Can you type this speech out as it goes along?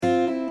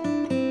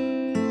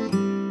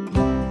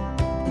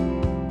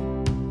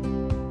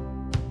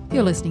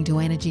You're listening to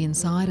Energy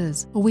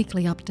Insiders, a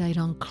weekly update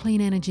on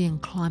clean energy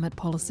and climate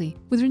policy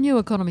with Renew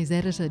Economy's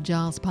editor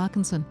Giles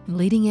Parkinson and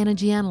leading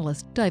energy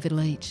analyst David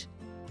Leach.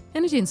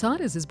 Energy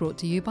Insiders is brought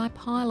to you by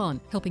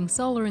Pylon, helping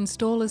solar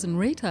installers and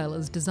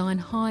retailers design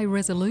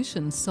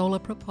high-resolution solar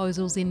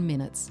proposals in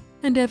minutes.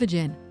 And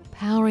Evergen,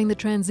 powering the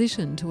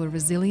transition to a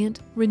resilient,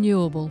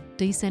 renewable,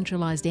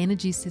 decentralised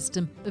energy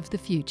system of the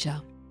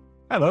future.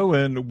 Hello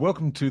and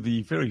welcome to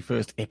the very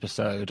first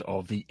episode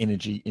of the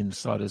Energy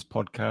Insiders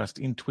podcast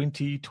in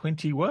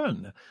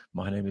 2021.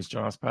 My name is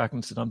Giles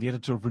Parkinson. I'm the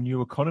editor of Renew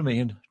Economy,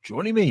 and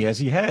joining me, as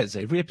he has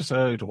every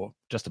episode, or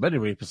just about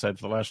every episode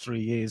for the last 3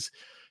 years,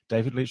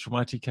 David Leach from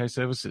ITK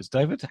Services.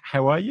 David,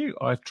 how are you?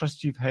 I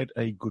trust you've had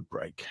a good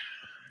break.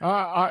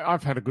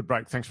 I've had a good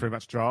break. Thanks very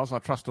much, Giles. I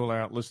trust all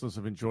our listeners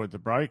have enjoyed the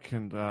break,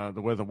 and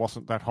the weather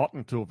wasn't that hot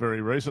until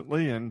very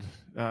recently, and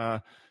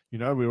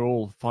we're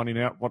all finding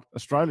out what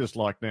Australia's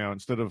like now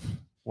instead of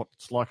what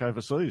it's like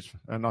overseas.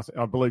 And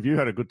I believe you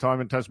had a good time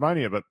in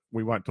Tasmania, but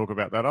we won't talk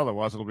about that.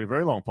 Otherwise, it'll be a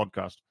very long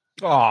podcast.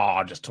 Oh,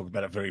 I'll just talk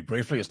about it very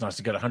briefly. It's nice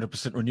to get a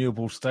 100%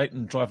 renewable state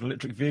and drive an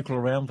electric vehicle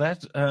around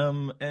that.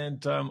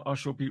 I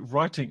shall be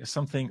writing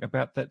something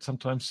about that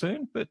sometime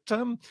soon. But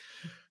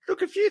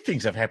look, a few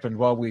things have happened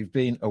while we've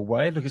been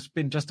away. Look, it's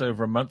been just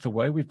over a month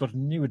away. We've got a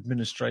new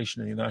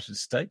administration in the United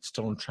States.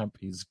 Donald Trump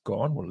is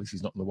gone. Well, at least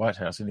he's not in the White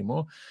House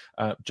anymore.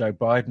 Joe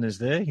Biden is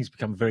there. He's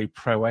become very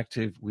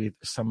proactive with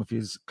some of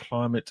his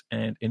climate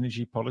and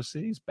energy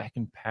policies. Back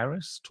in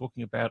Paris,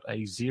 talking about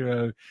a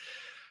zero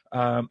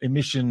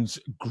emissions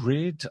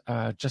grid.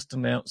 Just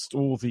announced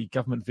all the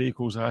government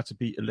vehicles are to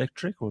be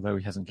electric, although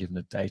he hasn't given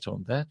a date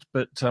on that.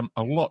 But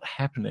a lot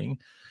happening,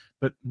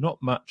 but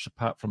not much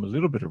apart from a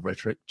little bit of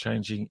rhetoric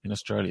changing in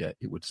Australia,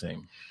 it would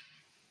seem.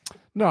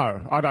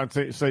 No, I don't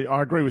think. See,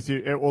 I agree with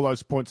you. All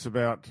those points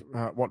about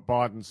what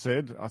Biden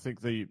said. I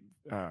think in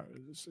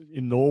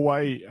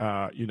Norway,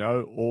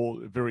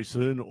 very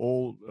soon,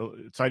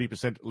 it's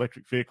 80%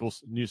 electric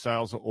vehicles new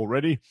sales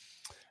already.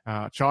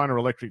 China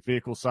electric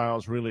vehicle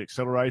sales really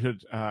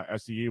accelerated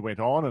as the year went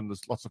on, and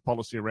there's lots of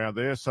policy around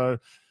there. So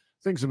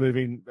things are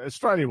moving.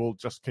 Australia will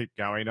just keep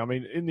going. I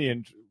mean, in the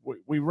end,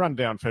 we run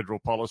down federal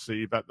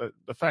policy, but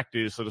the fact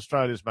is that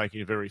Australia is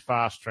making a very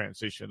fast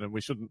transition, and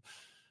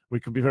we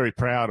can be very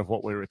proud of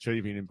what we're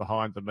achieving in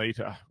behind the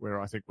meter,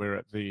 where I think we're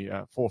at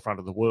the forefront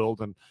of the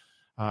world. And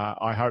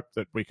I hope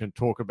that we can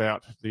talk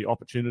about the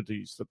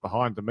opportunities that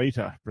behind the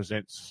meter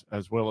presents,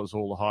 as well as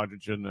all the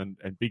hydrogen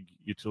and big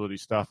utility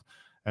stuff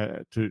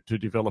to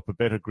develop a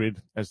better grid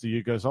as the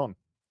year goes on.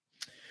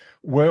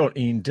 Well,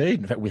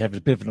 indeed. In fact, we have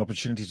a bit of an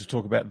opportunity to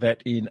talk about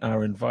that in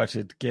our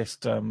invited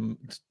guest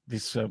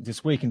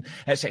this week, and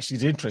it's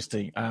actually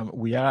interesting.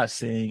 We are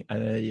seeing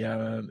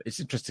it's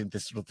interesting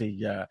this sort of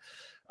the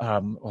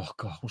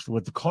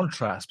the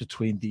contrast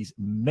between these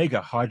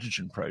mega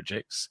hydrogen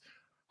projects,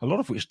 a lot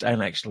of which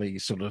don't actually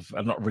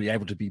are not really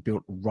able to be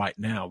built right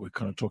now. We're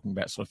kind of talking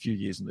about sort of a few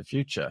years in the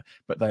future,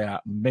 but they are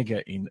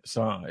mega in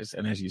size.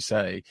 And as you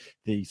say,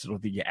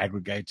 the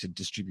aggregated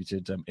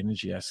distributed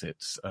energy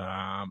assets.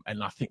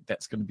 And I think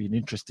that's going to be an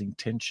interesting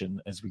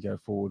tension as we go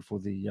forward for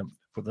the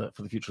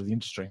future of the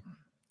industry.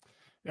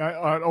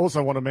 I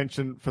also want to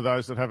mention, for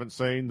those that haven't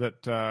seen,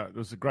 that there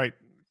was a great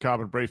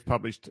carbon brief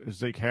published,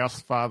 Zeke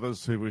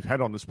Housefathers, who we've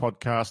had on this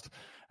podcast,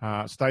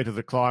 State of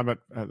the Climate,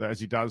 as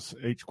he does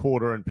each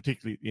quarter, and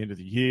particularly at the end of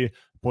the year,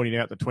 pointing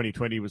out that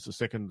 2020 was the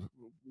second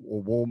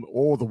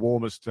the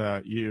warmest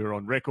year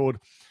on record,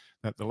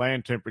 that the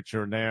land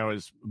temperature now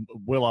is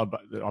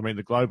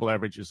the global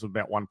average is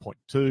about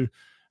 1.2,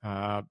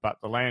 but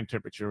the land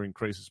temperature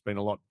increase has been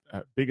a lot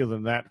bigger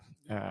than that,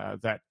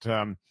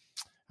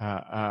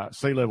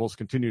 sea levels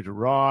continue to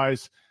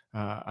rise.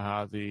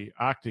 The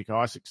Arctic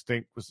ice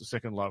extent was the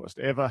second lowest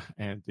ever,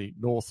 and the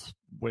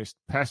Northwest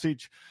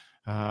Passage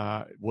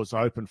was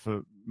open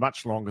for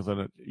much longer than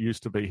it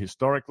used to be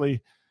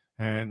historically.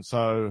 And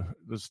so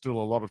there's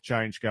still a lot of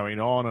change going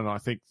on, and I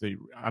think the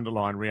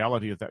underlying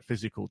reality of that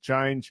physical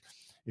change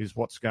is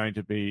what's going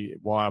to be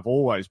why I've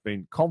always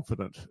been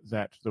confident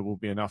that there will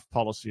be enough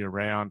policy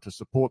around to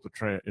support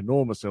the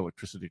enormous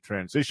electricity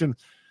transition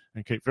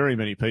and keep very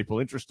many people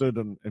interested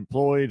and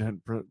employed,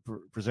 and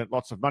present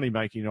lots of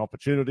money-making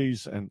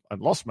opportunities and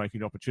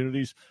loss-making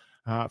opportunities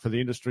for the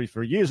industry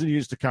for years and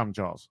years to come,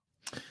 Giles.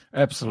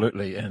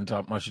 Absolutely, and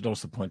I should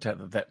also point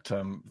out that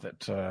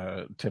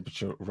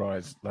temperature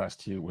rise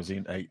last year was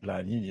in a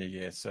La Nina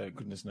year, so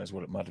goodness knows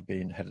what it might have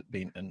been had it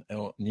been an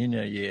El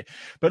Nino year.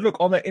 But look,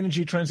 on that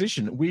energy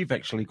transition, we've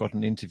actually got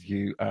an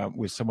interview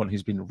with someone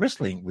who's been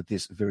wrestling with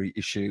this very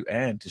issue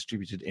and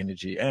distributed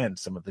energy and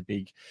some of the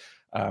big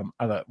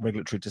other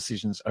regulatory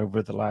decisions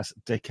over the last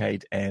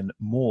decade and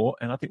more,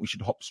 and I think we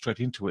should hop straight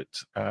into it.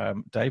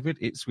 David,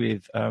 it's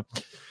with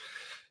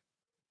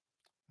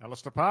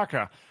Alistair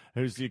Parker,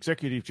 who's the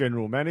Executive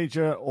General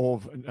Manager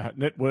of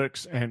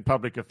Networks and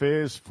Public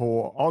Affairs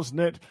for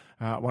AusNet,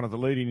 one of the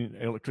leading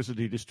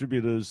electricity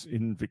distributors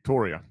in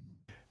Victoria.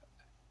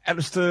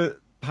 Alistair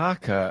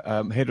Parker,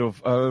 Head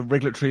of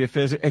Regulatory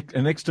Affairs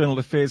and External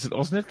Affairs at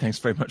AusNet, thanks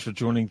very much for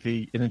joining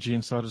the Energy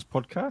Insiders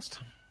podcast.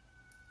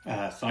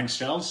 Thanks,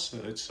 Charles.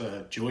 It's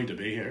a joy to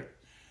be here.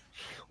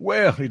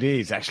 Well, it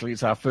is actually.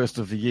 It's our first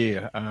of the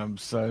year.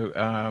 So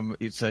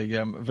it's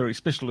a very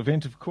special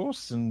event, of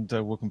course, and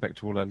welcome back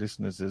to all our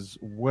listeners as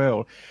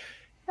well.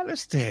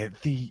 Alistair,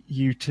 the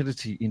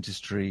utility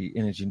industry,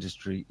 energy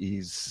industry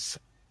is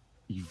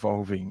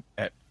evolving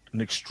at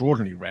an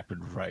extraordinarily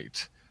rapid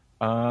rate.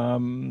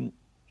 I'd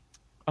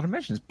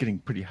imagine it's getting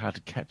pretty hard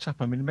to catch up.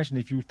 I mean, imagine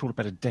if you thought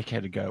about a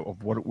decade ago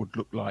of what it would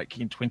look like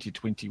in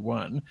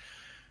 2021.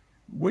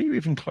 Were you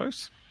even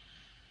close?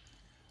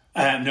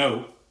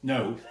 No.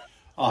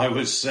 I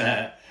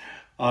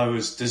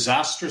was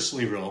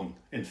disastrously wrong,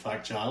 in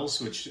fact,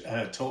 Giles, which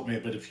taught me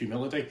a bit of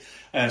humility.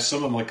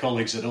 Some of my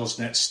colleagues at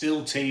AusNet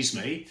still tease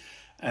me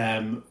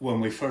when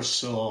we first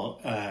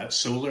saw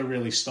solar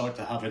really start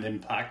to have an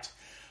impact.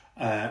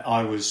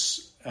 I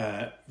was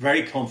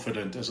very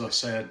confident, as I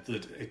said,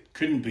 that it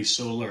couldn't be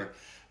solar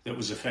that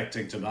was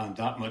affecting demand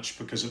that much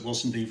because it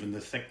wasn't even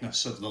the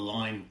thickness of the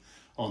line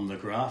on the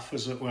graph,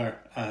 as it were.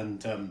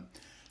 And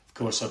of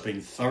course, I've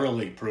been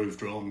thoroughly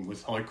proved wrong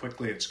with how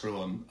quickly it's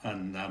grown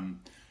and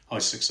how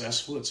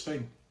successful it's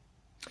been.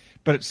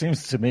 But it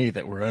seems to me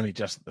that we're only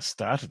just at the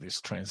start of this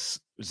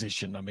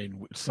transition. I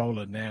mean,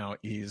 solar now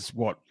is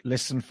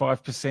less than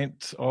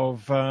 5%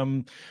 of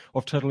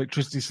total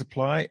electricity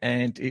supply,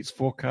 and it's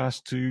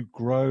forecast to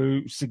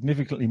grow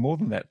significantly more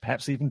than that,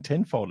 perhaps even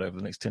tenfold over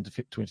the next 10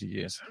 to 20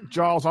 years.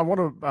 Giles, I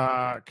want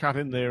to cut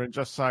in there and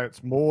just say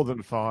it's more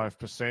than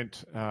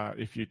 5%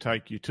 if you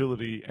take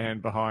utility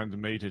and behind the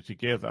meter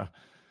together.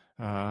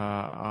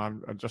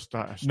 I'm just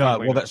no,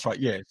 well, that's right.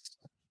 Yes.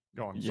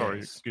 Go on. Yes, sorry,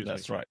 excuse me.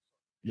 That's right.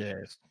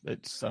 Yes,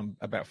 it's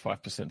about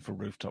 5% for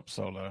rooftop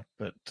solar,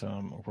 but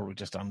probably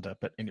just under.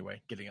 But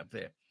anyway, getting up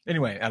there.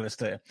 Anyway,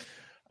 Alistair.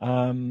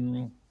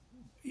 Yeah,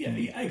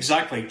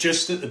 exactly.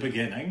 Just at the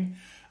beginning,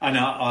 and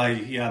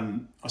I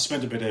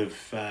spent a bit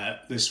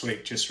of this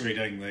week just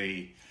reading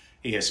the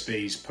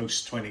ESB's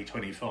post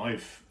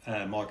 2025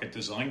 market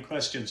design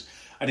questions,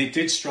 and it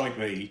did strike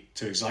me,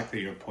 to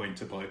exactly your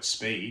point about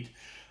speed,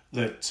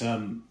 that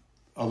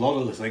a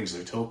lot of the things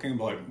they're talking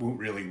about won't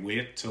really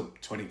wait till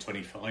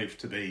 2025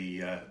 to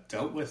be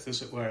dealt with,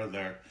 as it were.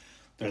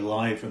 They're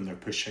live and they're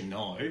pushing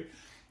now.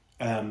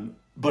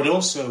 But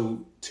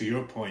also, to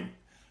your point,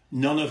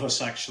 none of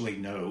us actually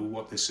know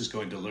what this is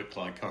going to look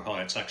like or how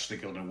it's actually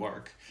going to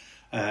work.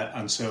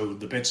 And so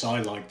the bits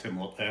I liked in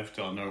what they've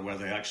done are where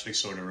they actually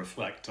sort of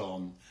reflect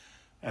on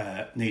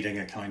needing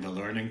a kind of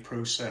learning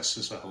process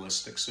as a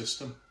holistic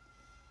system.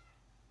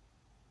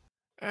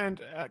 And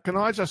can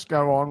I just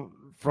go on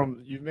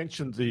from, you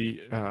mentioned the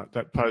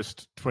that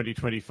post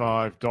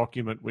 2025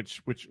 document,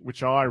 which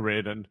I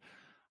read, and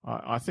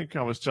I think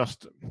I was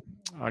just,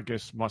 I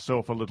guess,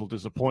 myself a little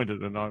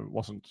disappointed, and I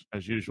wasn't,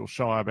 as usual,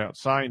 shy about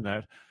saying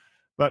that.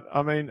 But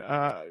I mean,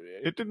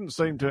 it didn't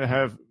seem to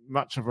have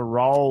much of a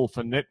role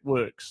for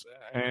networks,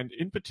 and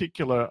in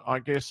particular, I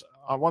guess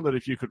I wondered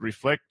if you could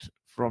reflect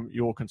from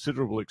your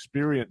considerable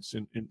experience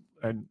in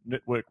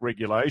network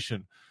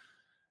regulation,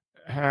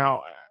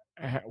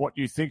 what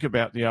you think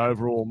about the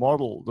overall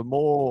model. The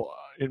more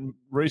in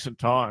recent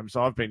times,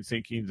 I've been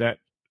thinking that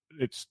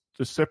it's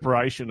the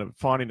separation of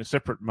finding a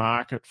separate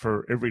market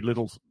for every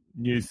little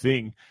new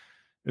thing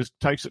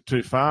takes it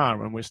too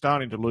far, and we're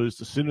starting to lose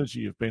the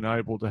synergy of being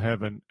able to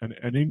have an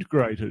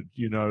integrated,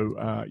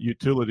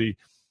 utility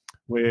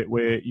where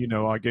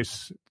I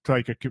guess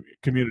take a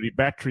community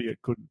battery,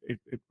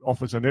 it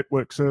offers a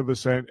network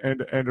service and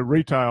a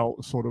retail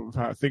sort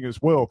of thing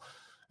as well.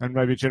 And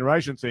maybe a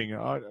generation thing.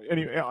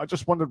 Anyway, I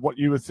just wondered what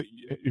you were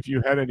if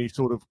you had any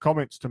sort of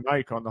comments to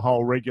make on the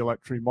whole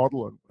regulatory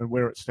model and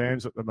where it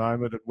stands at the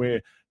moment and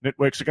where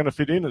networks are going to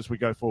fit in as we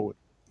go forward.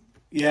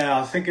 Yeah,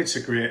 I think it's a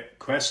great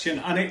question,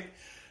 and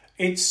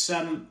it's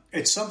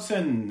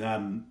something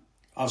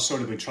I've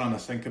sort of been trying to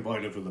think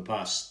about over the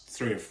past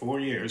 3 or 4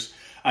 years,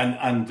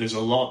 and there's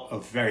a lot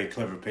of very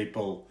clever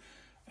people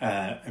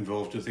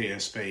involved with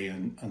ESB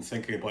and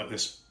thinking about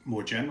this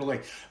more generally.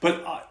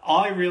 But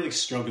I really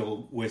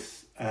struggle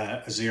with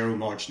a zero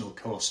marginal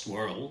cost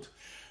world,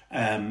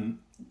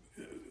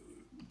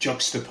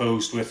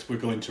 juxtaposed with we're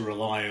going to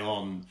rely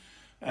on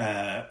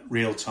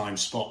real-time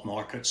spot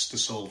markets to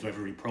solve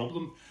every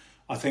problem.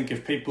 I think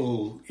if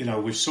people,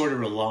 we've sort of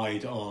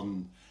relied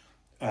on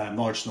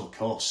marginal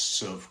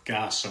costs of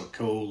gas or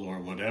coal or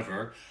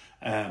whatever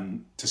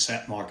to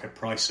set market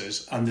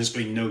prices, and there's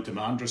been no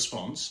demand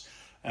response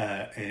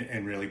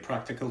in really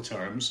practical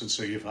terms, and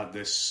so you've had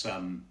this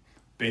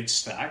bid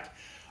stack.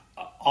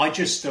 I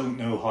just don't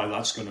know how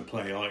that's going to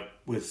play out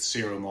with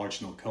zero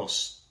marginal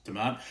cost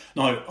demand.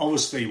 Now,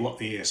 obviously, what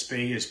the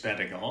ESB is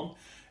betting on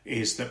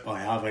is that by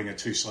having a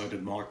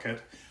two-sided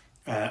market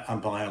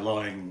and by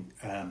allowing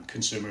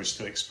consumers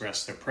to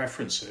express their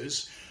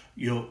preferences,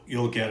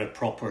 you'll get a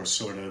proper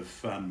sort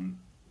of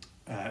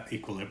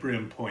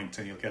equilibrium point,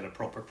 and you'll get a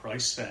proper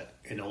price set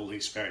in all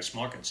these various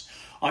markets.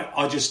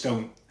 I just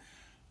don't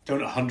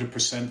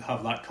 100%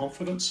 have that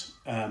confidence.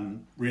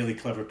 Really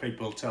clever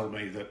people tell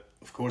me that,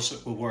 of course,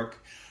 it will work.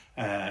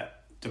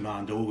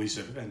 Demand always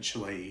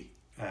eventually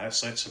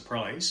sets a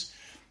price.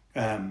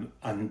 And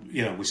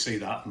we see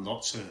that in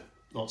lots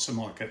of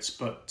markets.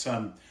 But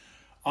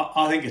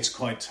I think it's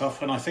quite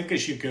tough, and I think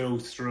as you go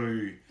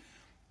through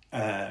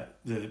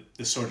the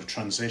sort of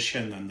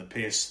transition and the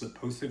pace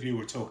that both of you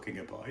were talking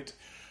about,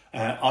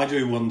 I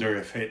do wonder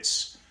if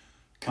it's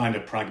kind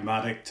of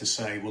pragmatic to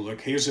say, well,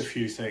 look, here's a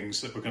few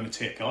things that we're going to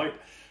take out.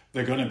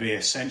 They're going to be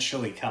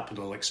essentially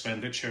capital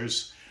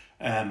expenditures.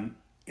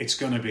 It's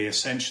going to be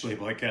essentially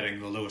about getting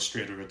the lowest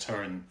rate of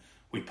return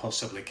we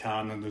possibly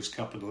can on those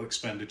capital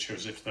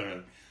expenditures if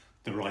they're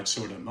the right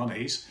sort of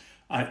monies,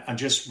 and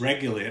just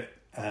regulate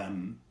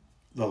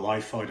the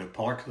life out of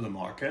part of the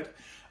market,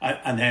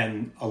 and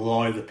then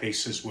allow the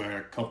pieces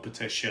where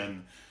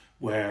competition,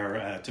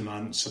 where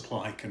demand and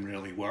supply can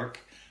really work,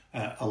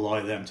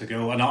 allow them to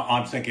go. And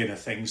I'm thinking of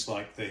things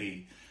like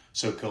the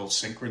so-called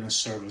synchronous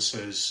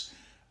services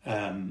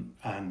and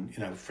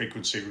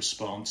frequency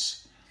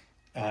response.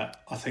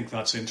 I think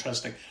that's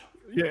interesting.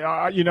 Yeah,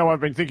 I've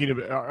been thinking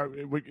about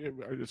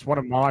it's one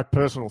of my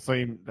personal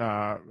theme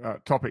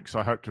topics.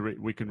 I hope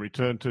we can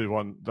return to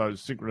on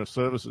those synchronous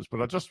services.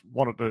 But I just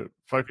wanted to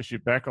focus you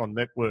back on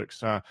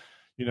networks.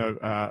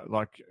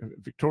 Like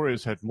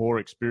Victoria's had more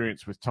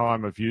experience with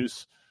time of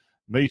use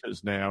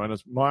meters now, and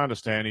as my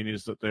understanding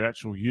is that their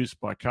actual use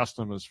by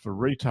customers for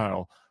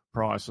retail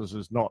prices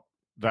is not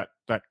that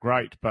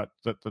great, but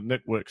that the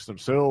networks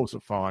themselves are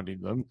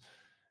finding them.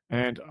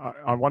 And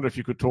I wonder if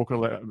you could talk a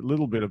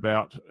little bit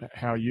about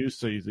how you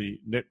see the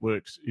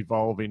networks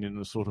evolving in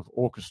the sort of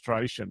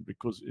orchestration,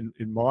 because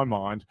in my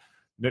mind,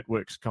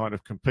 networks kind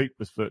of compete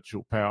with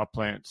virtual power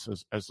plants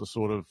as the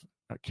sort of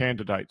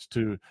candidates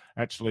to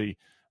actually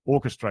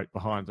orchestrate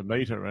behind the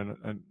meter.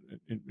 And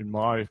in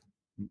my,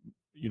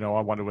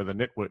 I wonder whether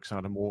networks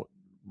aren't a more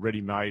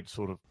ready-made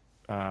sort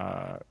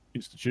of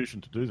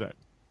institution to do that.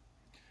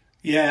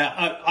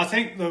 Yeah, I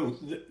think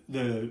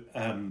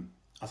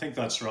I think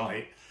that's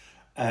right.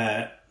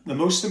 The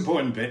most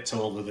important bit to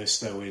all of this,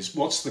 though, is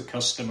what's the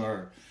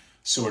customer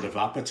sort of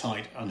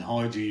appetite, and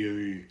how do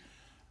you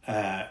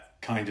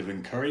kind of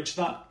encourage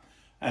that?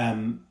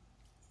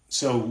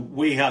 So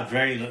we had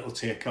very little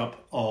take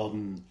up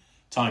on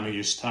time of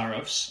use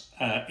tariffs,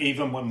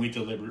 even when we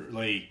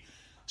deliberately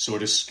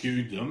sort of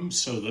skewed them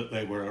so that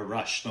they were a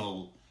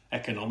rational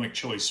economic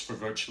choice for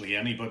virtually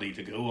anybody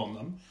to go on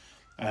them.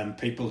 And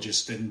people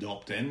just didn't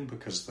opt in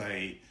because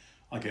they,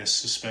 I guess,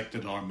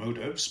 suspected our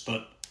motives,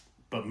 but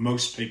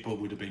most people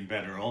would have been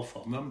better off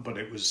on them. But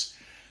it was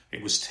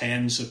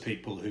tens of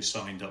people who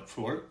signed up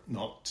for it,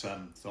 not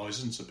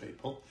thousands of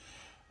people.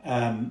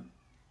 And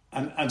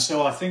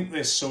so I think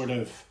this sort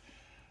of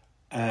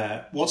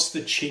what's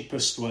the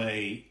cheapest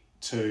way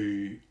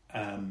to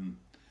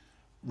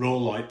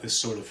roll out this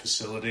sort of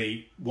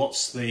facility?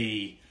 What's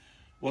the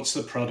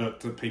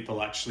product that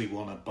people actually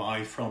want to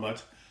buy from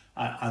it?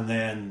 And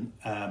then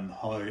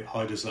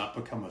how does that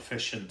become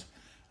efficient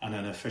and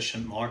an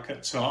efficient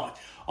market? So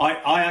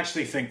I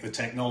actually think the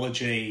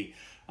technology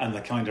and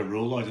the kind of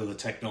rollout of the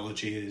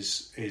technology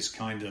is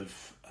kind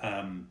of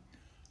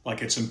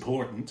like it's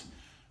important.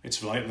 It's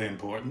vitally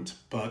important,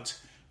 but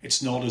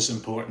it's not as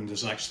important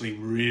as actually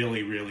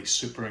really, really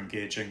super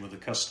engaging with the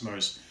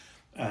customers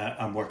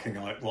and working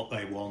out what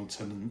they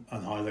want and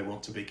how they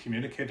want to be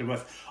communicated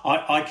with.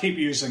 I keep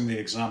using the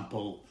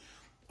example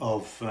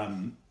of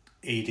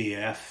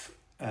EDF,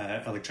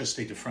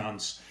 Electricité de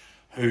France,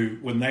 who,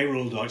 when they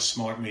rolled out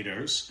smart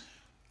meters,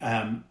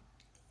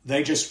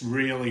 they just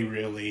really,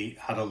 really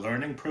had a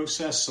learning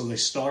process. So they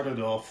started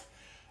off,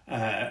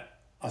 I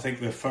think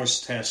their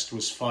first test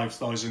was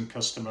 5,000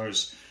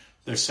 customers.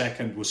 Their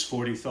second was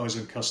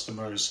 40,000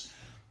 customers.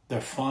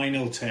 Their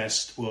final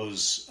test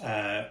was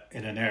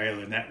in an area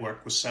of the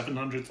network with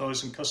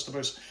 700,000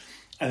 customers.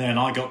 And then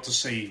I got to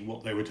see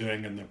what they were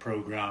doing in their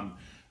program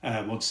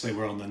once they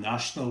were on the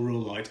national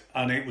rollout.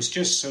 And it was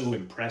just so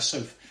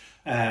impressive.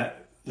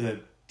 The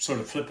sort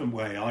of flippant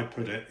way I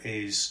put it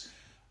is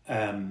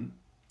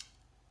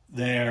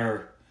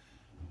their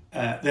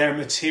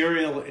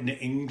material in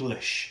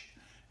English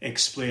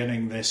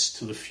explaining this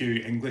to the few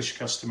English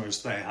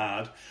customers they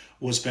had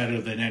was better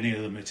than any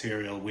of the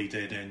material we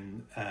did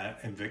in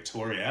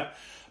Victoria,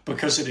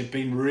 because it had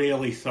been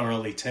really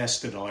thoroughly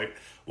tested out,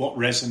 what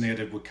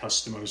resonated with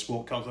customers,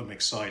 what got them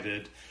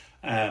excited,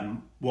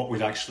 what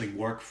would actually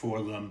work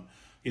for them.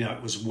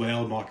 It was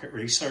well market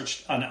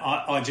researched. And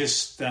I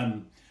just,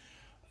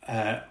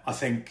 I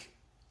think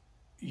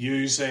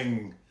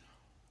using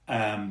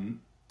a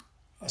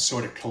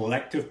sort of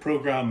collective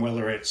program,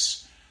 whether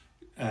it's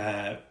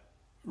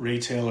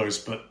retailers,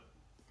 but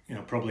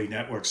probably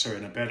networks are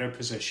in a better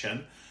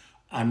position,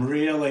 and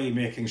really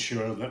making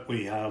sure that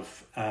we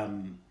have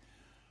kind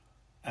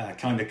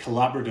of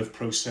collaborative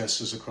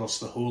processes across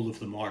the whole of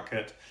the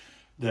market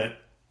that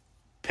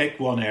pick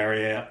one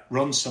area,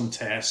 run some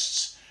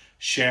tests,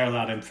 share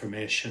that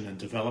information and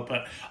develop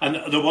it.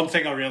 And the one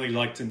thing I really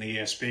liked in the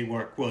ESB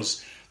work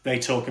was they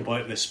talk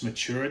about this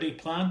maturity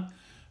plan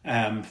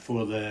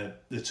for the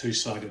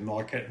two-sided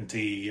market and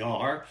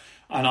DER.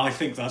 And I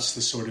think that's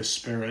the sort of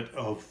spirit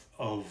of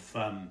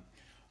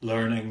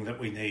learning that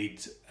we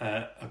need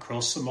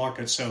across the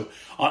market. So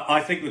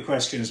I think the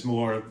question is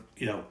more,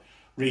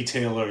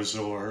 retailers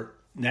or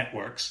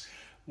networks.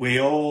 We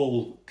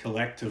all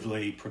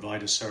collectively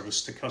provide a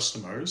service to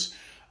customers,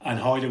 and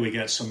how do we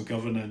get some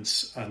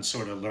governance and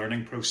sort of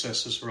learning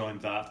processes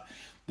around that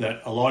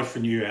allow for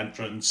new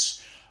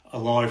entrants,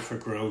 allow for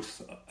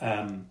growth,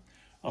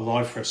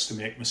 allow for us to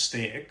make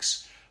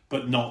mistakes,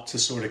 but not to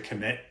sort of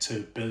commit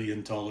to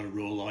billion-dollar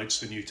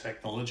rollouts of new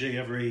technology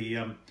every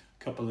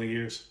couple of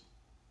years.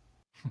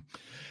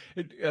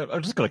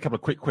 I've just got a couple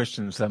of quick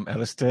questions,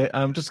 Alistair.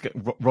 Just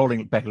rolling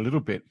it back a little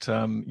bit.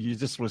 You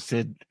just sort of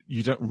said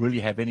you don't really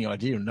have any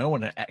idea. No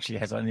one actually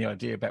has any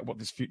idea about what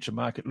this future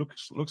market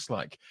looks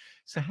like.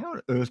 So how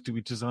on earth do we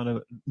design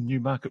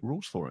new market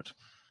rules for it?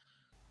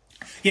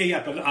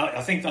 Yeah, but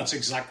I think that's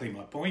exactly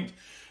my point.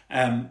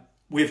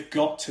 We've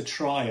got to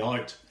try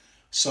out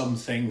some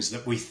things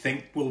that we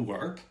think will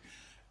work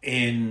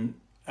in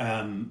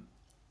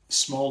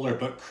smaller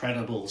but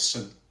credible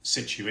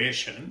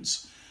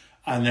situations,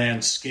 and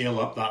then scale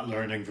up that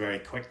learning very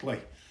quickly.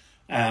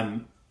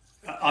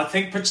 I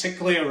think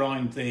particularly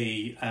around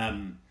the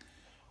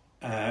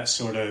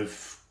sort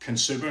of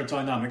consumer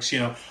dynamics,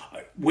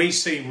 we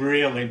see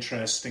real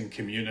interest in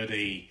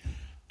community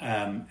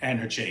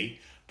energy.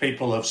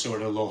 People have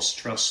sort of lost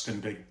trust in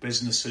big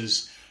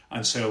businesses,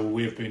 and so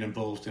we've been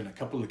involved in a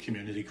couple of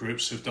community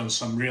groups who've done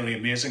some really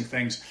amazing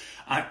things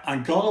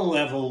and got a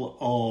level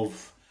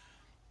of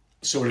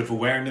sort of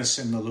awareness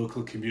in the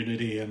local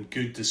community and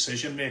good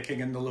decision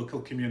making in the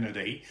local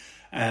community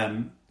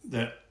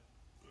that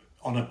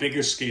on a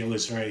bigger scale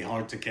is very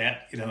hard to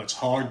get. It's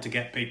hard to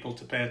get people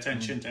to pay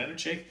attention to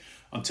energy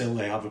until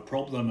they have a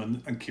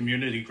problem, and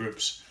community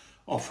groups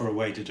offer a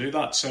way to do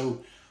that.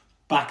 So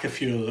back a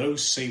few of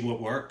those, see what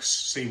works,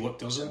 see what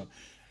doesn't.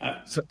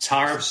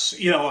 Tariffs,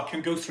 I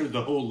can go through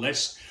the whole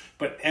list,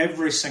 but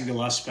every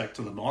single aspect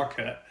of the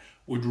market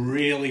would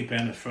really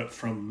benefit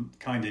from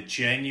kind of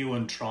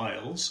genuine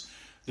trials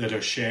that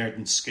are shared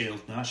and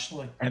scaled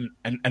nationally,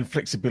 and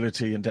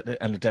flexibility and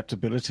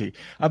adaptability.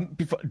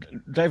 Before,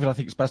 David, I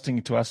think it's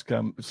busting to ask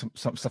some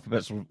stuff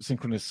about sort of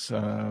synchronous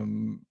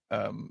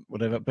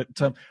whatever. But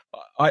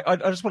I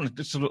just wanted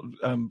to sort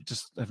of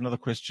just have another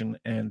question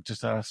and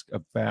just ask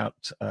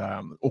about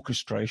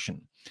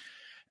orchestration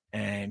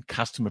and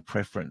customer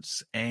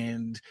preference,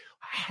 and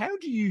how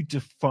do you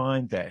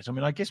define that? I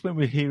mean, I guess when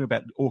we hear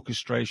about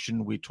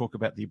orchestration, we talk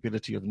about the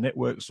ability of the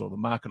networks or the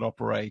market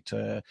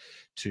operator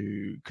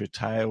to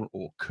curtail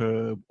or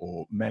curb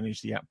or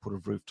manage the output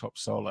of rooftop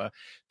solar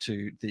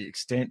to the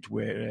extent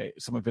where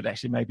some of it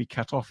actually may be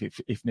cut off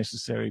if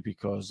necessary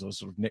because of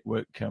sort of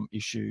network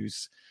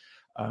issues.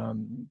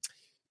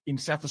 In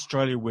South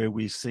Australia, where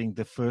we're seeing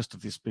the first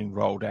of this being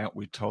rolled out,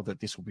 we're told that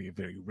this will be a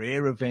very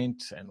rare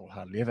event and will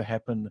hardly ever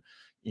happen.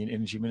 In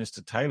Energy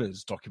Minister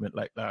Taylor's document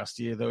late last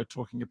year, they were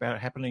talking about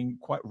it happening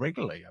quite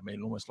regularly. I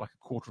mean, almost like a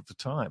quarter of the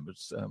time. It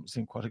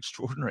seemed quite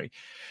extraordinary.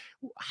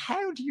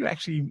 How do you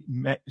actually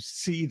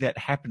see that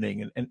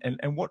happening,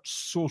 and what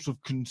sort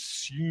of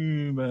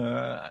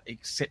consumer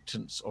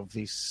acceptance of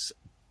this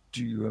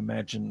do you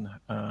imagine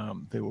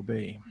there will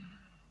be?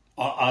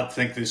 I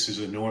think this is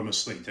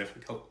enormously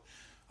difficult,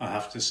 I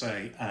have to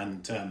say.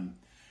 And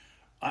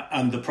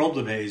the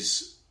problem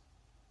is,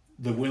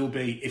 there will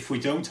be, if we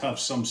don't have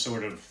some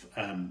sort of,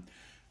 and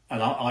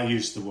I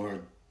use the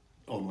word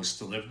almost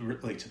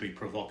deliberately to be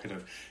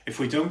provocative, if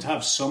we don't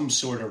have some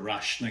sort of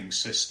rationing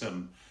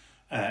system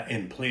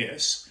in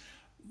place,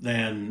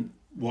 then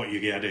what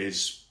you get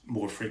is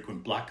more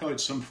frequent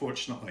blackouts,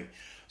 unfortunately.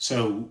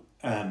 So,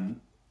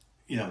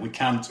 we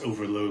can't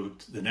overload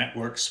the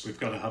networks. We've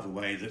got to have a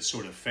way that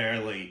sort of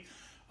fairly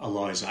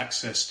allows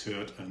access to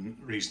it and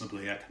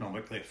reasonably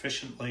economically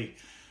efficiently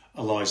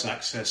allows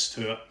access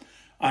to it.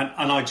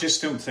 And I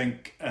just don't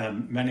think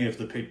many of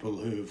the people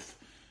who've,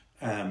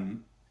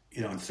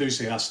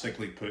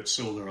 enthusiastically put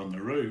solar on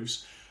their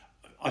roofs,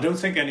 I don't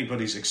think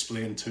anybody's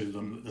explained to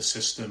them that the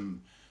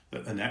system,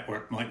 that the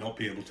network might not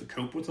be able to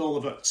cope with all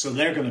of it. So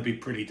they're going to be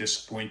pretty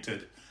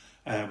disappointed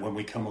when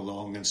we come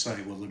along and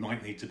say, well, there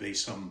might need to be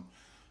some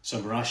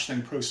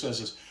rationing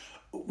processes.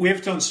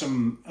 We've done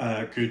some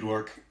good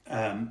work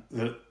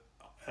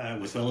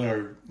with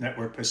other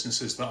network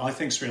businesses that I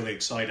think is really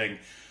exciting,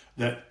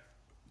 that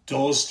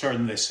does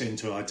turn this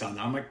into a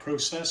dynamic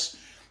process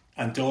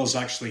and does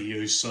actually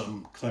use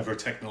some clever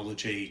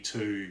technology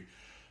to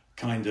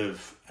kind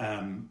of,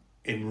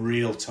 in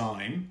real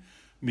time,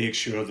 make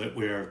sure that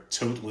we're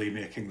totally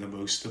making the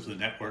most of the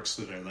networks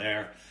that are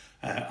there.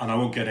 And I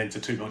won't get into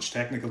too much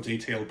technical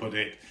detail, but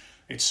it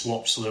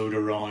swaps load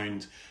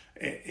around.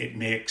 It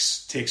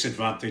takes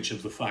advantage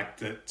of the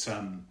fact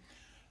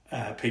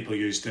that people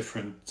use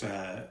different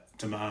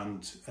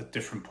demand at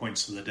different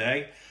points of the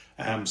day.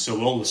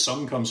 So all the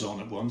sun comes on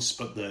at once,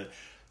 but the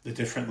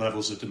different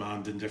levels of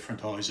demand in different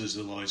houses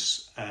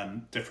allows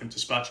different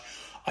dispatch.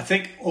 I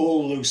think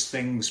all those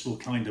things will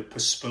kind of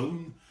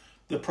postpone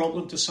the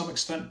problem to some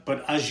extent.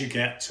 But as you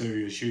get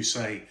to, as you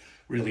say,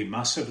 really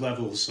massive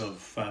levels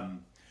of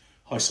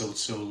household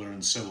solar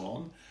and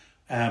so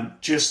on,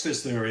 just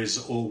as there is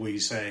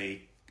always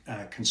a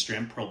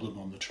constraint problem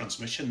on the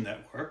transmission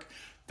network,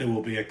 there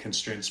will be a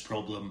constraints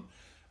problem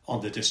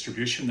on the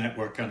distribution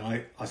network. And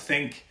I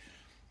think,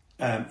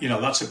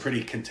 that's a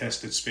pretty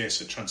contested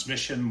space at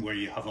transmission where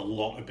you have a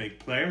lot of big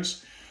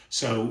players.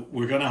 So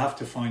we're going to have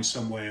to find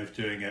some way of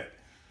doing it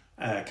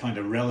kind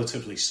of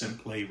relatively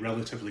simply,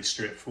 relatively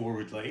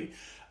straightforwardly,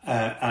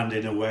 and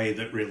in a way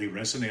that really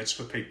resonates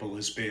with people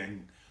as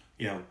being,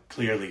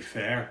 clearly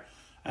fair.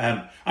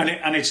 And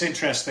it's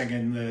interesting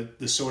in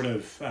the sort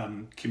of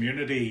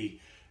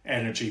community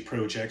energy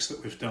projects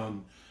that we've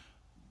done.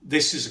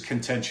 This is a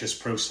contentious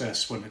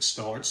process when it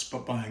starts,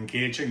 but by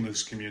engaging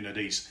those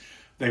communities,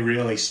 they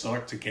really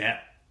start to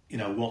get,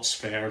 what's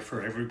fair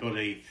for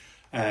everybody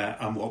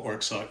and what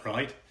works out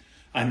right.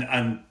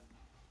 And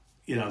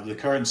the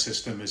current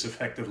system is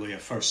effectively a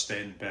first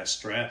in,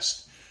 best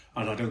dressed,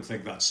 and I don't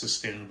think that's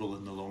sustainable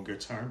in the longer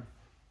term.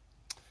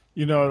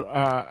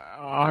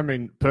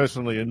 I'm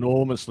personally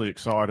enormously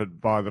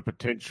excited by the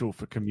potential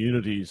for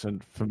communities,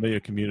 and for me, a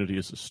community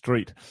is a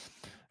street,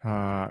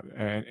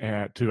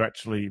 and to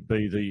actually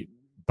be the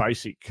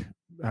basic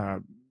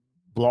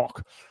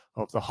block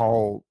of the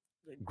whole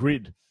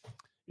grid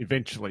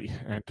eventually,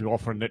 and to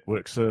offer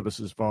network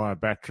services via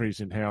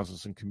batteries in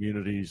houses and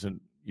communities, and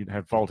you'd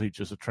have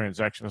voltage as a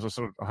transaction. As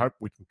I hope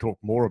we can talk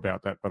more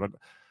about that, but I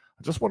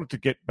just wanted to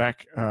get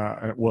back,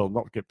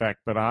 not get back,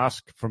 but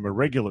ask from a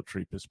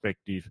regulatory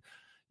perspective.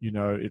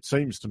 It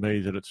seems to me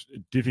that it's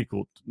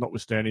difficult,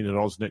 notwithstanding that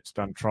AusNet's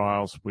done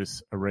trials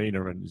with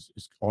ARENA and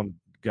is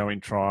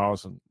ongoing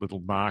trials and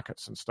little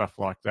markets and stuff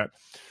like that.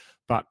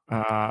 But,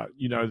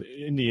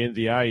 in the end,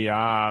 the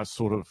AER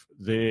sort of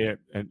there,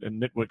 and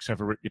networks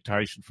have a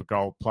reputation for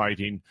gold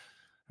plating,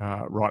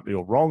 rightly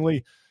or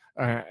wrongly.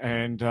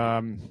 It's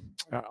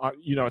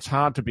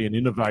hard to be an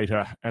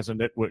innovator as a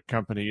network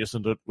company,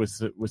 isn't it, with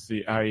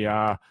the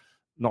AER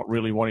not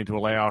really wanting to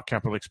allow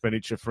capital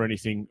expenditure for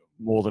anything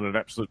more than it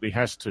absolutely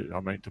has to.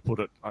 I mean, to put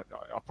it,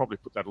 I'll probably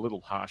put that a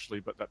little harshly,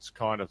 but that's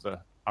kind of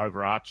the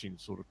overarching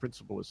sort of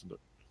principle, isn't it?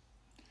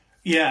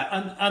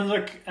 Yeah, and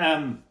look,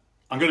 I'm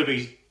going to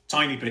be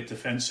tiny bit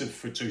defensive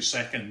for 2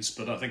 seconds,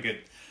 but I think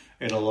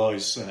it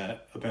allows a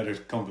better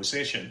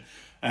conversation.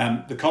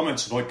 The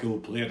comments about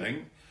gold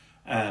plating,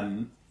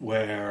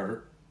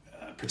 where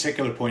a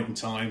particular point in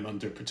time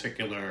under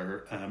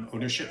particular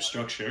ownership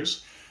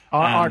structures.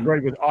 I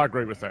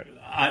agree with that.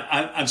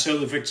 And so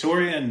the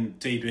Victorian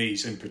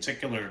DBs in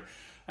particular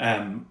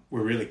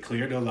were really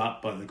cleared of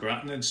that by the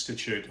Grattan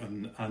Institute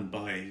and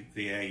by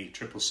the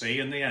ACCC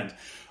in the end.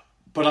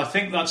 But I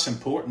think that's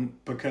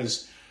important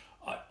because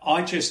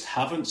I just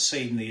haven't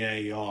seen the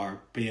AER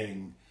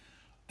being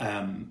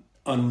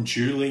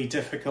unduly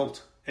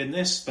difficult in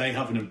this. They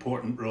have an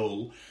important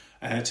role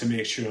to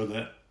make sure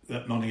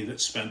that money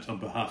that's spent on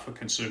behalf of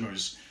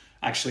consumers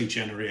actually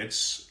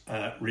generates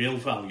real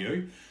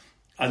value.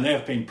 And they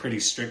have been pretty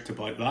strict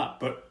about that,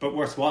 but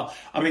worthwhile.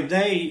 I mean,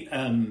 they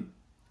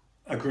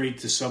agreed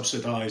to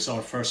subsidise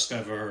our first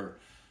ever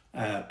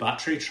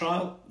battery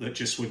trial that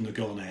just wouldn't have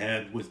gone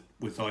ahead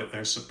without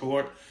their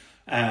support.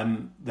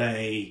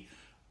 They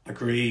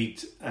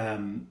agreed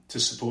to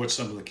support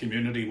some of the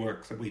community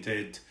work that we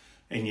did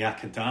in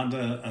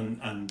Yakadanda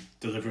and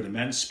delivered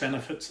immense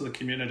benefit to the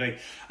community.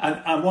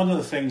 And one of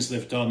the things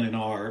they've done in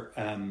our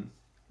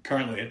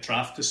currently at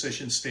draft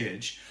decision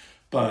stage,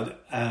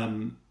 but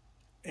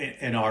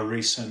in our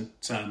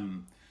recent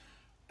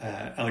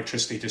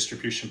electricity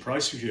distribution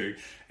price review,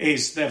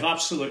 is they've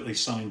absolutely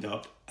signed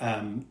up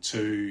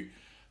to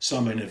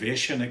some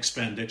innovation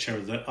expenditure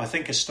that I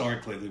think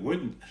historically they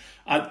wouldn't.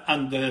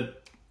 And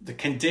the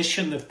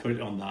condition they've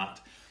put on that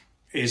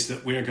is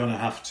that we're going to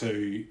have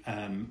to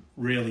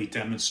really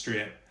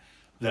demonstrate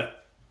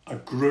that a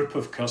group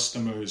of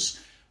customers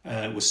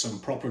with some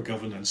proper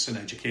governance and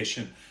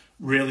education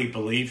really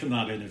believe in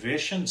that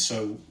innovation.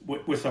 So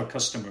with our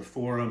customer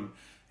forum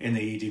in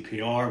the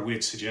EDPR, we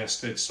had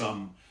suggested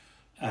some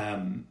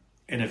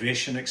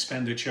innovation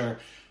expenditure.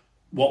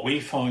 What we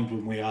found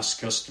when we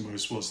asked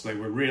customers was they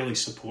were really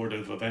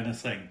supportive of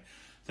anything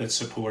that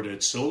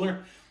supported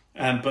solar,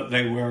 but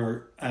they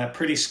were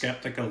pretty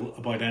skeptical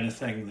about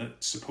anything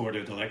that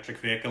supported electric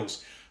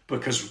vehicles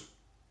because,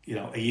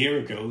 a year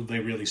ago, they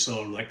really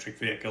saw electric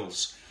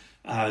vehicles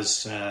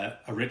as a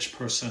rich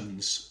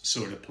person's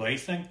sort of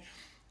plaything.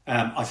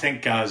 I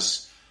think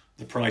as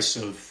the price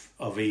of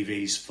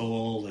EVs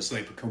fall, as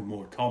they become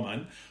more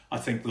common, I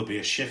think there'll be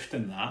a shift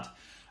in that.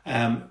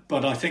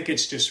 But I think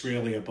it's just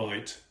really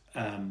about,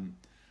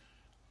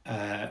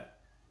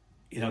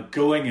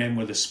 going in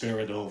with a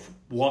spirit of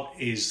what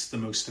is the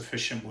most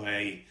efficient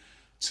way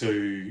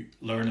to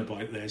learn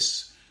about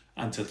this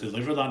and to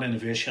deliver that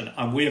innovation.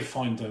 And we have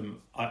found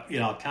them,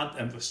 I can't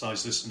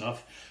emphasize this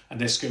enough, and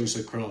this goes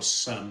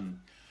across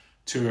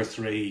 2 or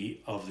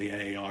 3 of the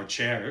AER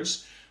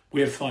chairs.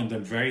 We have found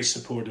them very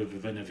supportive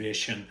of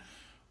innovation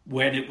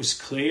when it was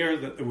clear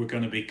that there were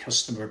going to be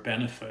customer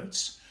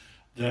benefits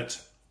that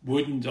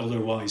wouldn't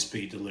otherwise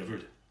be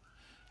delivered.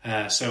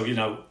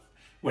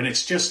 When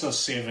it's just us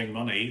saving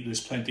money,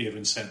 there's plenty of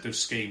incentive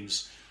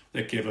schemes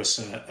that give us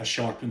a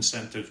sharp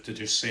incentive to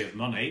just save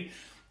money.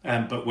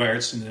 But where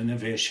it's an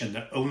innovation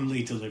that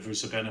only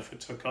delivers a benefit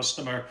to a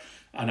customer,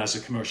 and as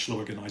a commercial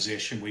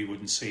organisation we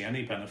wouldn't see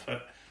any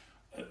benefit,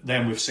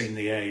 then we've seen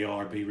the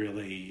AER be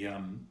really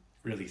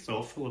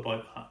thoughtful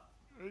about that.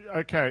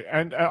 Okay,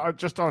 and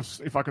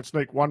if I could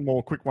sneak one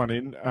more quick one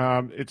in,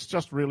 it's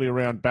just really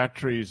around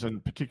batteries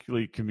and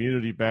particularly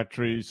community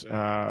batteries,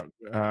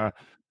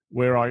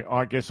 where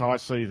I guess I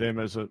see them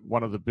as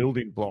one of the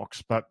building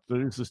blocks, but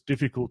there's this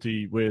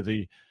difficulty where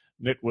the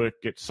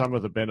network gets some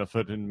of the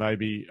benefit and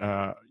maybe,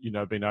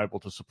 being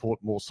able to support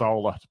more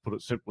solar, to put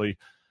it simply,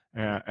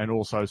 and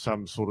also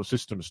some sort of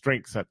system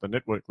strength at the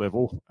network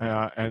level,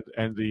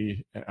 and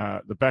the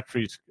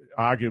batteries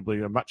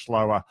arguably are much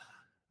lower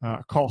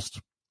cost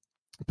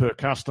per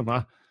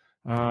customer,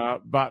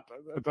 but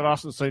there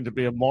doesn't seem to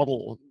be a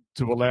model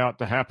to allow it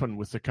to happen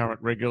with the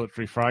current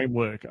regulatory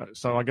framework.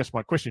 So I guess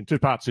my question, two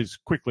parts, is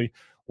quickly,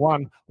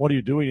 one, what are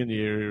you doing in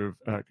the area of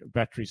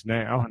batteries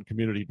now and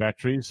community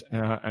batteries?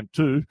 And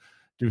two,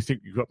 do you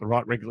think you've got the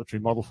right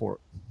regulatory model for it?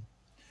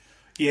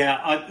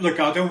 Yeah,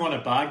 I don't want to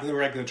bag the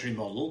regulatory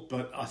model,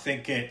 but I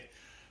think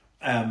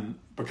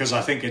because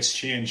I think it's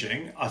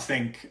changing. I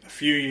think a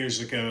few years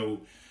ago,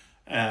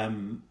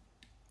 the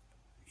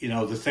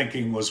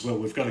thinking was, well,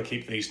 we've got to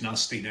keep these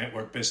nasty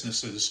network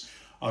businesses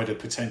out of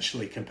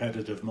potentially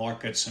competitive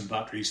markets, and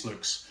batteries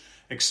looks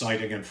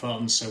exciting and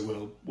fun,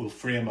 so we'll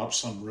frame up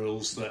some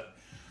rules that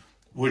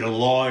would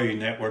allow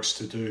networks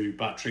to do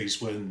batteries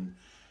when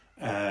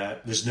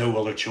there's no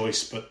other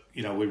choice, but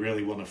we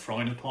really want to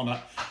frown upon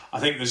it. I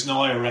think there's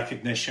now a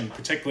recognition,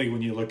 particularly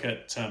when you look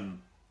at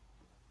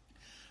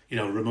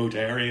remote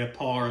area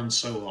power and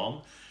so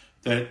on,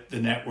 that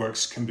the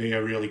networks can be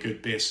a really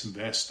good base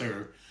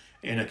investor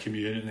in a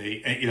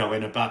community, in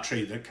a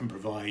battery that can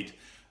provide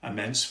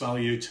immense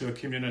value to a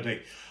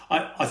community.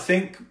 I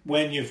think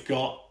when you've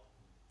got,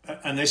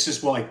 and this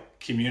is why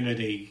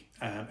community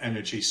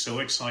energy is so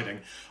exciting,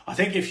 I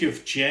think if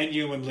you've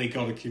genuinely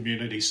got a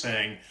community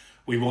saying,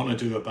 we want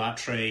to do a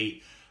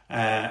battery,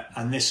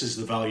 and this is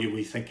the value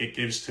we think it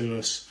gives to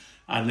us,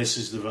 and this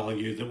is the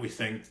value that we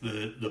think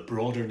the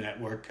broader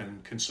network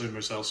and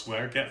consumers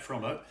elsewhere get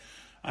from it,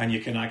 and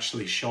you can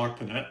actually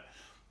sharpen it,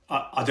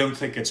 I don't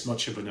think it's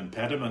much of an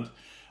impediment.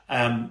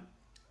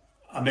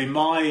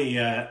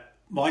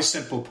 My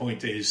simple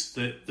point is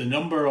that the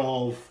number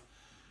of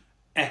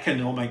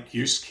economic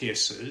use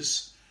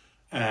cases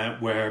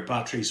where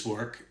batteries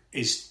work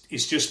is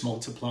just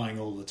multiplying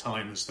all the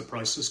time as the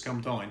prices come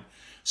down.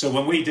 So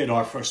when we did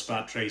our first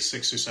battery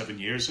 6 or 7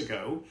 years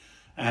ago,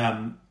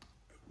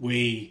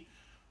 we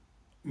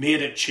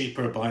made it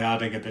cheaper by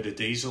adding a bit of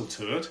diesel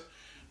to it,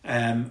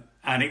 and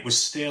it was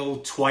still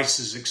twice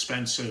as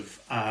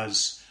expensive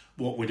as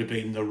what would have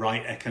been the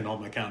right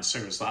economic answer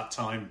at that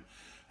time.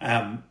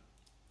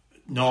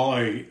 Now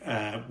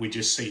we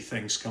just see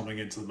things coming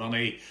into the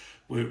money.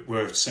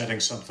 We're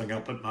setting something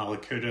up at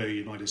Malakuta.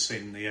 You might have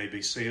seen the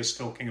ABC is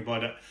talking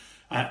about it,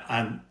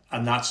 and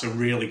that's a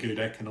really good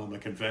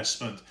economic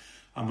investment.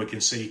 And we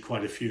can see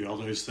quite a few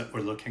others that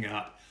we're looking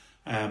at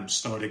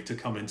starting to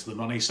come into the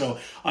money. So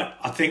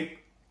I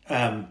think,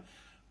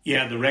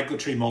 the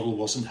regulatory model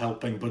wasn't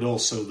helping, but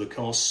also the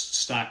cost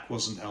stack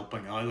wasn't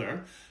helping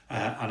either.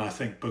 And I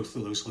think both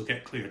of those will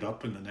get cleared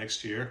up in the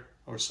next year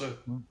or so.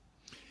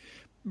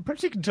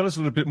 Perhaps you can tell us a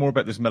little bit more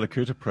about this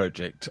Malakuta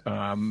project.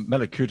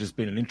 Malakuta has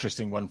been an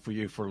interesting one for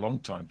you for a long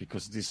time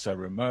because it is so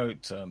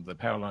remote. The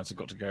power lines have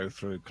got to go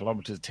through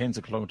kilometres, tens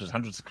of kilometres,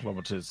 hundreds of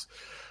kilometres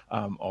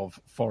of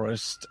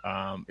forest.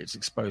 It's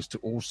exposed to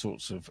all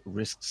sorts of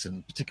risks,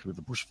 and particularly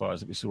the bushfires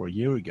that we saw a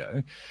year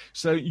ago.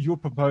 So you're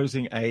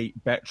proposing a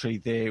battery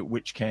there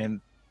which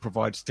can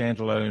provide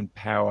standalone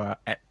power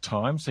at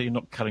times, so you're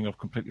not cutting off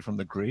completely from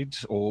the grid,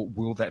 or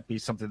will that be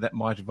something that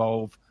might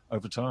evolve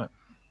over time?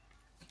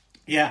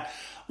 Yeah,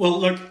 well,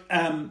 look,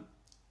 I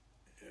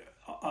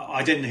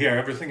didn't hear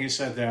everything you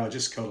said there. I'll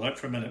just call out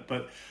for a minute.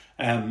 But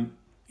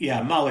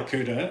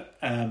Malakuta,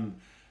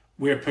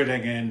 we're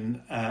putting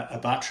in a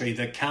battery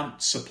that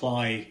can't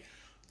supply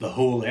the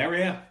whole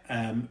area.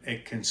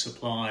 It can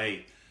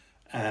supply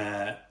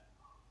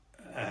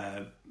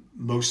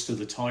most of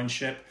the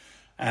township.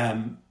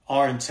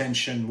 Our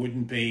intention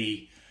wouldn't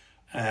be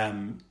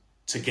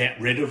to get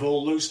rid of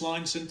all those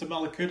lines into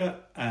Malakuta.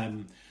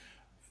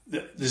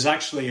 There's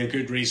actually a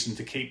good reason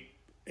to keep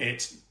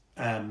it.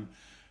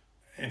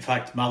 In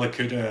fact,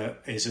 Malakuta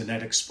is a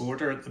net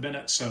exporter at the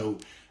minute, so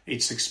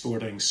it's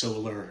exporting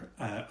solar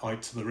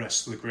out to the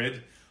rest of the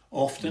grid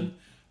often.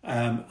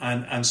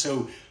 And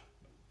so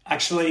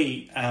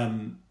actually,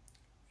 the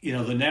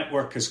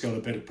network has got a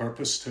bit of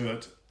purpose to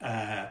it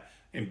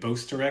in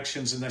both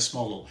directions in this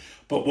model.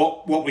 But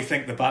what we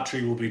think the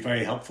battery will be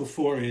very helpful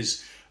for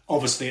is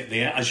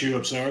obviously, as you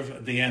observe,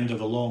 at the end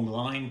of a long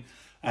line,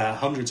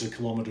 hundreds of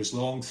kilometres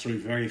long through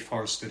very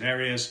forested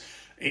areas.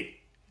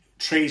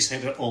 Trees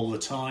hit it all the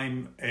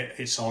time.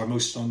 It's our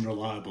most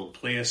unreliable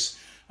place.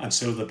 And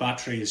so the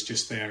battery is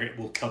just there. It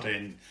will cut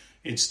in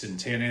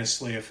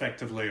instantaneously,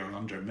 effectively, or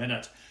under a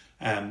minute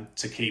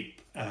to keep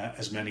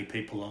as many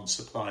people on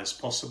supply as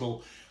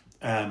possible.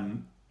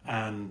 And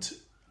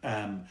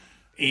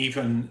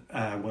even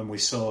when we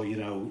saw,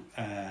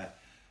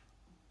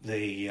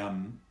 the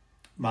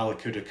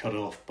Mallacoota cut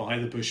off by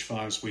the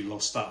bushfires, we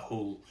lost that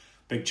whole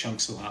big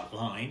chunks of that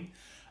line.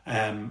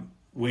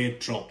 We had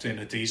dropped in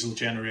a diesel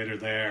generator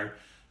there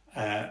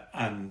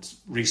and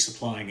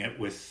resupplying it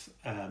with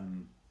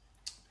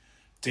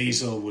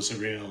diesel was a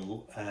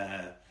real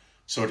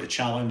sort of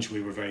challenge.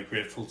 We were very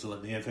grateful to the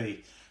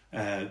Navy.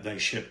 They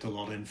shipped a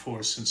lot in for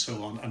us and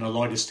so on, and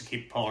allowed us to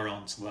keep power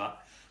onto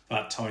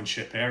that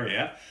township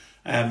area.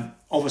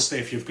 Obviously,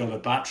 if you've got a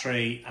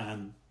battery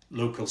and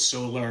local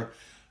solar,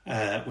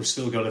 we've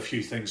still got a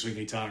few things we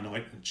need to iron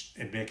out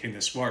in making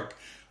this work.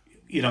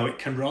 It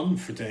can run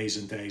for days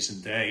and days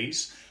and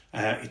days.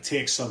 It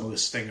takes some of the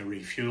sting of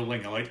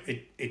refueling out.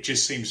 It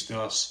just seems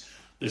to us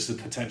there's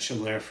the potential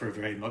there for a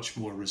very much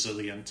more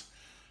resilient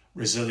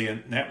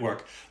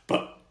network.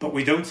 But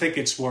we don't think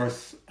it's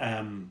worth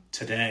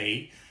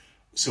today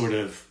sort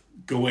of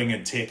going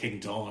and taking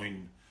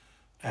down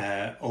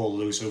all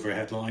those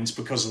overhead lines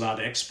because of that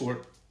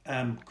export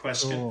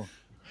question. Oh.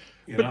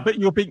 But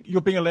you're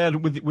being allowed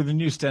with the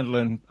new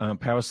standalone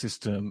power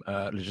system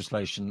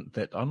legislation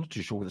that I'm not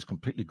too sure whether it's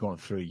completely gone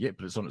through yet,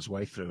 but it's on its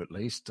way through at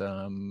least.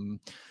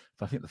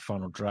 I think the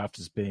final draft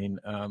has been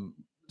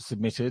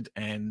submitted,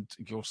 and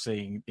you're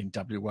seeing in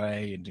WA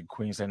and in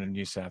Queensland and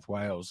New South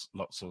Wales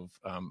lots of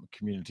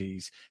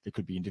communities. There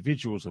could be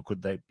individuals or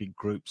could they be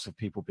groups of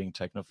people being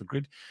taken off the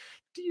grid.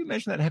 Do you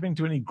imagine that happening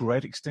to any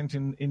great extent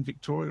in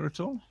Victoria at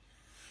all?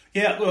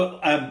 Yeah, well,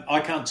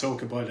 I can't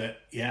talk about it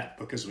yet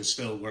because we're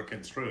still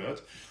working through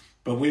it,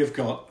 but we've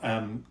got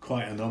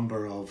quite a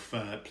number of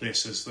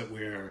places that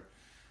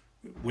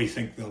we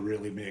think they'll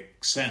really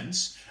make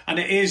sense, and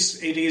it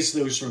is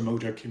those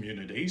remoter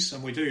communities,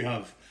 and we do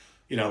have,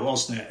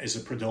 AusNet is a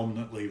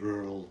predominantly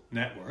rural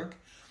network,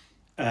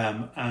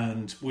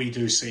 and we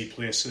do see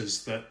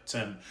places that,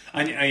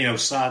 and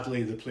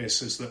sadly, the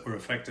places that were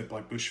affected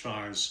by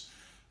bushfires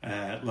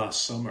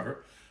last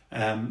summer.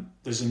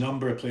 There's a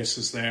number of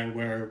places there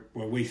where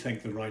we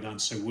think the right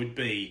answer would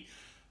be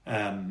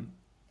a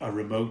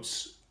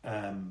remote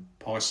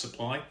power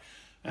supply,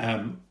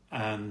 and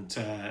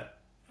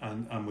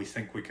we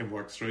think we can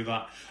work through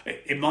that.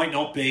 It might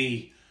not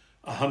be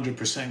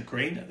 100%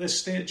 green at this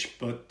stage,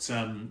 but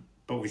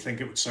we think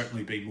it would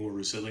certainly be more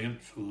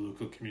resilient for the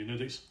local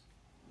communities.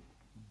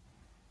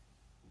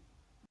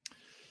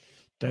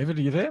 David,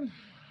 are you there?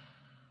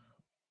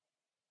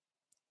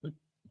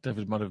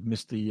 David might have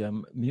missed the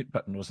mute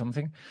button or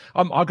something.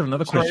 I've got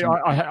another question.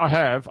 I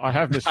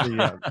have missed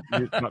the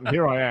mute button.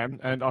 Here I am,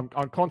 and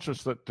I'm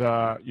conscious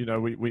that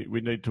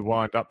we need to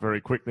wind up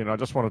very quickly. And I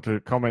just wanted to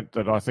comment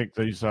that I think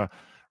these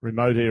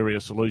remote area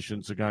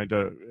solutions are going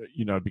to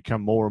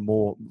become more and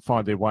more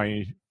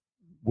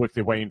work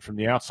their way in from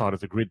the outside of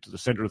the grid to the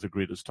centre of the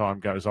grid as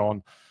time goes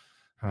on,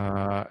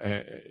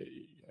 and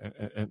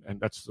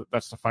that's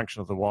the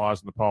function of the wires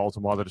and the poles,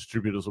 and why the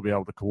distributors will be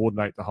able to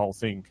coordinate the whole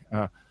thing.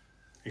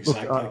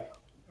 Exactly.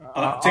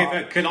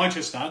 David, can I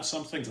just add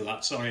something to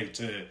that? Sorry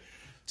to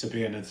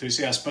be an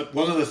enthusiast, but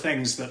one of the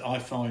things that I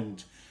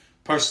found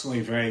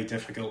personally very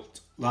difficult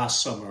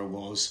last summer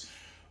was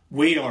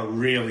we are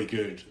really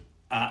good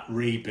at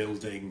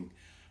rebuilding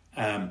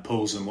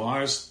poles and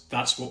wires.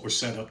 That's what we're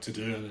set up to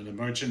do in an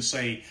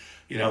emergency.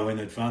 In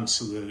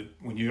advance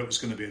we knew it was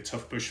going to be a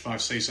tough bushfire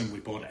season.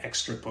 We bought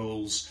extra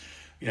poles,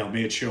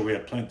 made sure we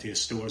had plenty of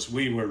stores.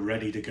 We were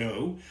ready to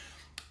go.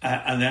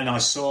 And then I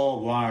saw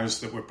wires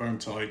that were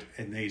burnt out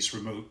in these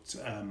remote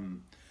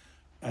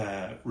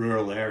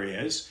rural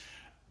areas,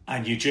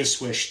 and you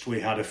just wished we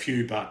had a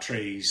few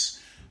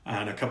batteries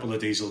and a couple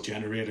of diesel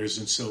generators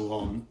and so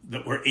on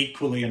that were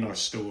equally in our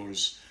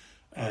stores,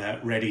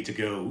 ready to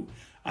go.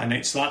 And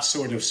it's that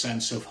sort of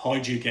sense of how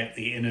do you get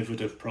the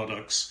innovative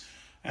products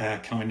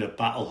kind of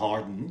battle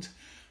hardened,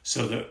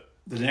 so that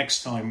the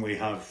next time we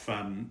have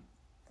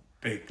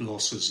big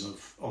losses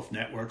of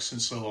networks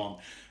and so on,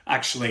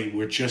 actually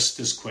we're just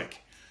as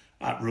quick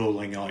at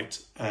rolling out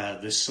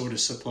this sort of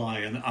supply.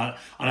 And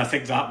I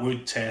think that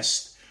would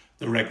test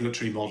the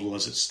regulatory model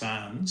as it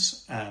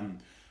stands.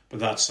 But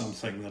that's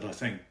something that I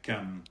think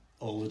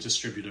all the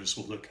distributors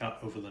will look at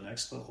over the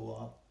next little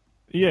while.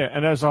 Yeah,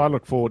 and as I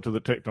look forward to the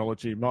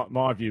technology,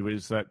 my view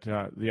is that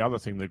the other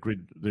thing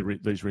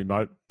these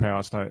remote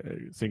power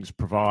things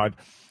provide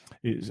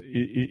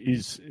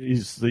is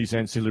these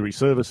ancillary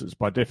services.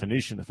 By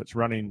definition, if it's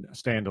running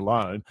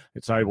standalone,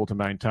 it's able to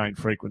maintain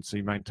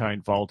frequency,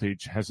 maintain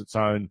voltage, has its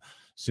own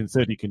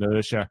synthetic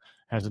inertia,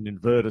 has an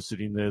inverter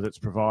sitting there that's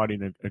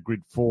providing a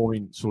grid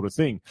forming sort of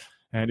thing.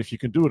 And if you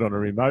can do it on a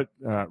remote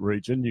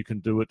region, you can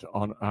do it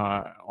on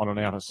an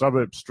outer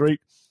suburb street.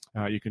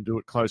 You can do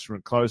it closer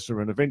and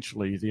closer, and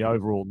eventually the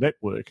overall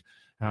network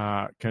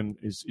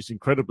is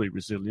incredibly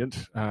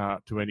resilient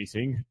to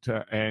anything,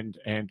 and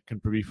can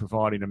be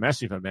providing a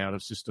massive amount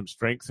of system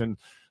strength and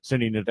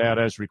sending it out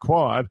as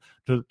required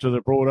to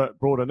the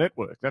broader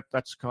network.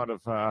 That's kind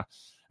of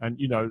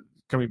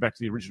coming back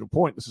to the original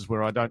point. This is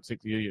where I don't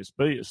think the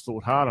ESB has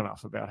thought hard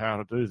enough about how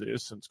to do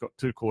this, and it's got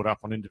too caught up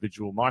on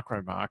individual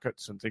micro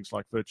markets and things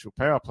like virtual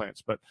power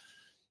plants. But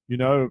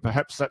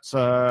perhaps that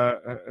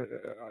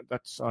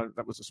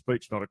was a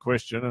speech, not a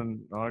question,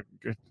 and I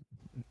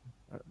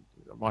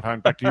might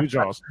hand back to you,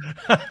 Giles.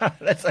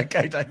 That's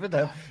okay, David.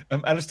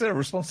 Alistair, a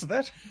response to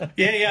that?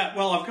 Yeah.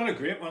 Well, I've got a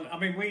great one. I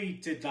mean, we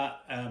did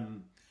that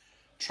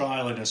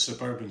trial in a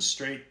suburban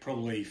street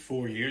probably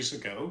 4 years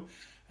ago.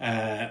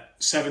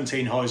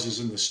 17 houses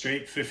in the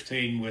street,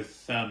 15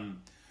 with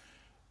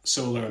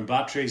solar and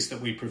batteries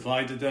that we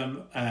provided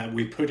them.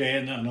 We put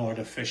in an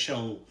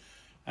artificial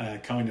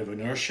kind of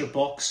inertia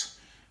box.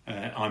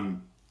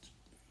 I'm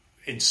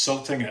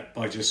insulting it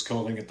by just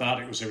calling it that.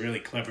 It was a really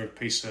clever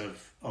piece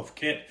of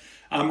kit.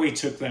 And we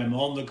took them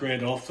on the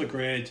grid, off the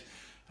grid,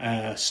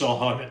 saw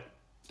how it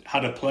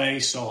had a play,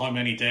 saw how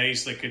many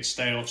days they could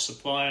stay off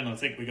supply, and I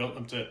think we got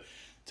them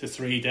to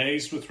 3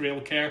 days with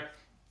real care.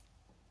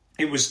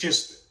 It was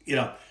just,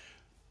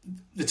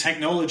 the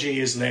technology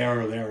is there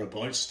or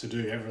thereabouts to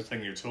do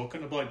everything you're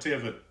talking about,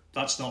 David.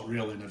 That's not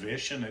real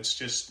innovation. It's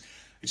just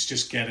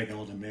getting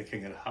on and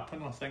making it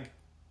happen, I think.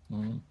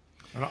 Mm.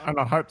 And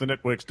I hope the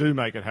networks do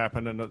make it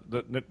happen, and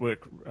the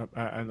network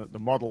and the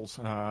models,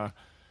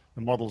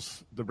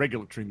 the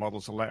regulatory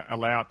models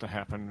allow it to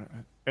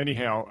happen.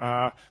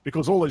 Anyhow,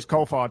 because all these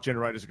coal-fired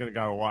generators are going to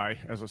go away,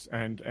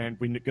 and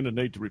we're going to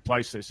need to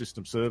replace their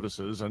system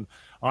services. And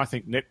I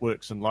think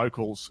networks and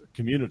locals,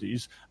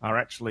 communities, are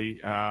actually,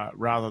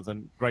 rather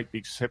than great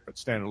big separate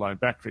standalone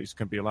batteries,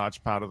 can be a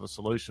large part of the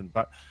solution.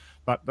 But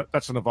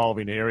that's an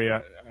evolving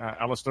area.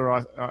 Alistair,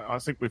 I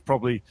think we've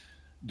probably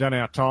done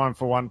our time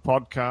for one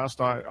podcast.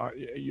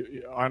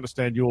 I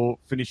understand you're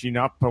finishing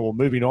up or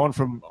moving on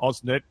from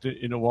AusNet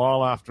in a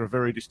while after a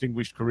very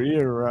distinguished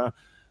career.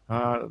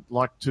 I'd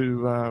like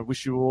to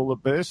wish you all the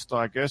best,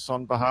 I guess,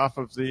 on behalf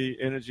of the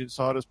Energy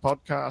Insiders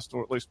podcast,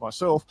 or at least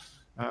myself,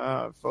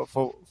 for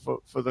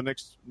the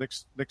next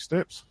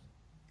steps.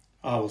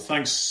 Oh, well,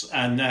 thanks,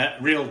 and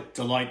real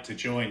delight to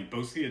join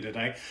both of you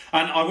today.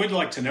 And I would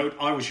like to note,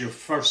 I was your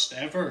first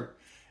ever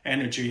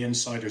Energy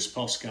Insiders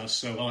podcast,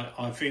 so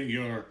I feel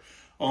your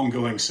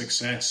ongoing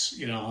success.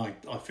 I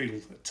feel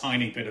a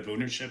tiny bit of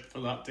ownership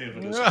for that,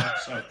 David, as well.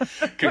 So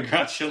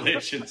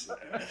congratulations.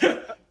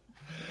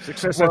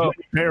 Success of many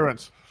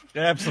parents.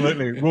 Yeah,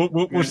 absolutely.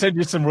 We'll send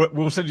you some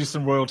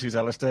royalties,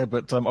 Alistair,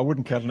 but I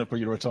wouldn't count on it for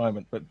your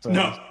retirement. But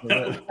no.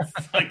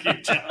 Thank you,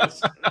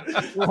 Giles.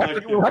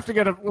 We'll have to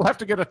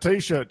get a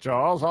T-shirt,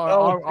 Giles.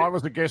 I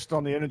was a guest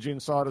on the Energy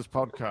Insiders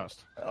podcast.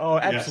 Oh,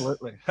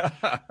 absolutely. Yes.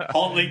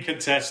 Hotly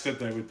contested,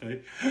 they would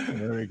be.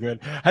 Very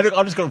good. Hey, look,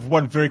 I've just got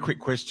one very quick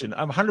question.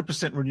 100%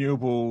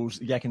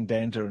 renewables,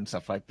 Yakandanda and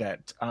stuff like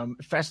that.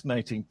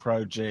 Fascinating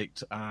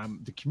project.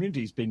 The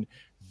community's been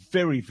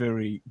very,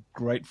 very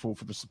grateful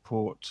for the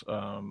support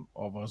of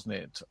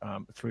AusNet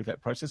through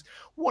that process.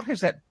 What has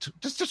that,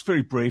 just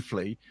very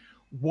briefly,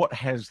 what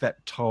has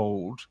that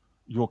told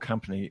your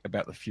company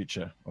about the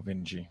future of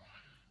energy?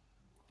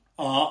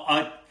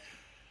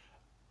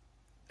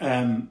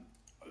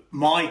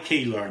 My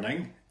key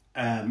learning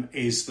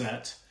is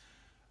that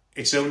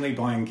it's only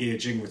by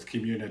engaging with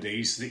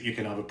communities that you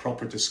can have a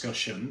proper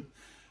discussion,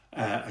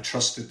 a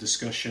trusted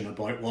discussion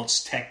about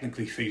what's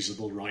technically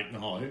feasible right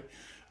now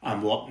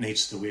and what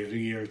needs to wait a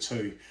year or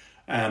two.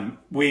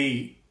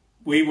 We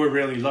were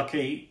really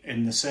lucky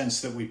in the sense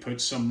that we put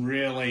some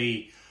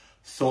really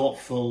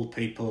thoughtful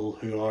people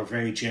who are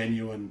very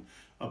genuine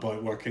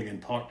about working in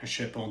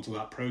partnership onto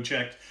that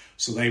project.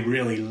 So they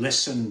really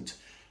listened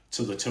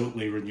to the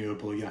totally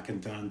renewable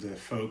Yakandanda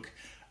folk,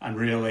 and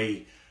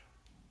really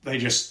they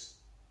just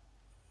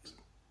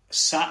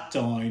sat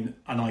down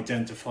and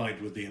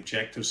identified with the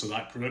objectives of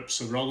that group.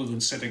 So rather than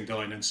sitting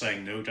down and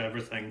saying no to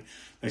everything,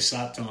 they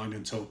sat down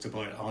and talked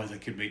about how they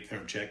could meet their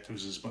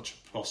objectives as much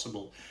as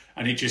possible.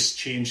 And it just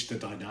changed the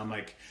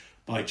dynamic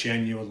by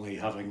genuinely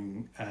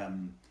having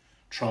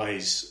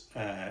Tri's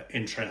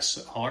interests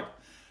at heart.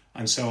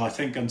 And so I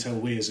think until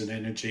we as an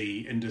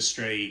energy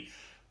industry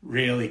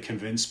really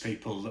convince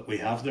people that we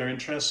have their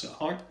interests at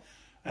heart,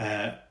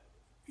 and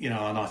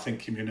I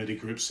think community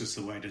groups is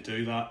the way to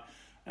do that.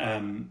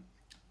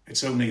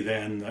 It's only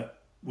then that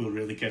we'll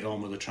really get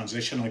on with the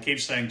transition. I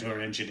keep saying to our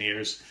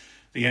engineers,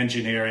 the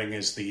engineering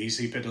is the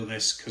easy bit of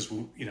this because,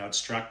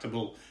 it's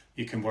tractable.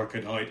 You can work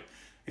it out.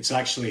 It's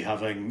actually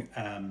having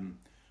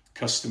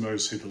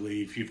customers who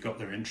believe you've got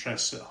their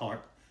interests at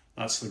heart.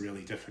 That's the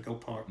really difficult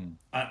part.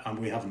 And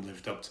we haven't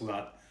lived up to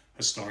that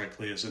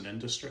historically as an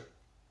industry.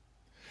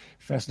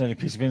 Fascinating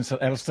piece of insight,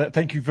 Alistair.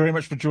 Thank you very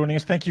much for joining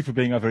us. Thank you for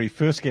being our very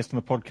first guest on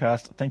the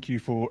podcast. Thank you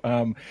for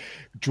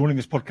joining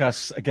this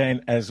podcast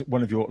again as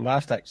one of your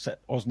last acts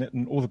at AusNet,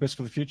 and all the best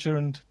for the future.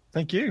 And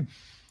thank you.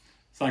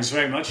 Thanks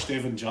very much,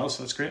 David and Giles.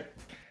 That's great.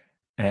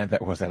 And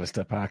that was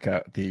Alistair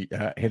Parker, the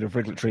Head of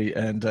Regulatory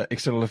and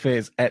External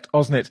Affairs at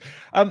AusNet.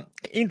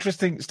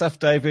 Interesting stuff,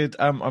 David.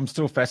 I'm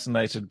still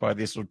fascinated by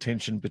this sort of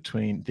tension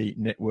between the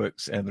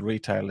networks and the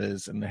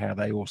retailers and how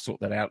they all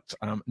sort that out.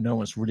 No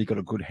one's really got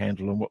a good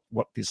handle on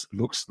what this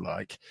looks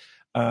like.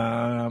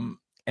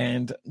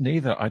 And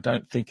neither, I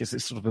don't think, as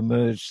it sort of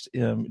emerged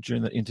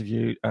during the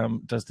interview,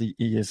 does the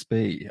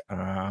ESB.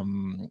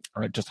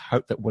 I just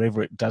hope that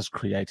whatever it does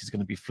create is going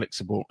to be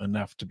flexible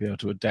enough to be able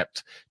to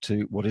adapt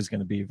to what is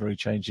going to be a very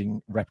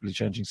rapidly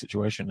changing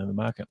situation in the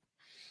market.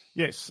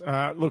 Yes,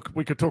 look,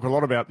 we could talk a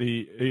lot about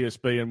the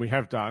ESB, and we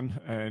have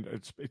done, and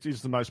it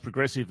is the most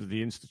progressive of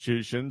the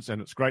institutions, and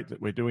it's great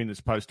that we're doing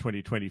this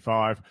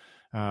post-2025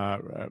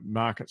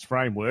 markets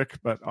framework,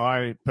 but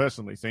I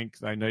personally think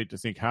they need to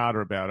think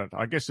harder about it.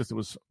 I guess if there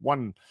was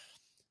one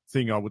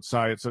thing I would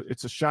say,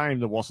 it's a shame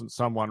there wasn't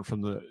someone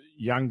from the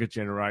younger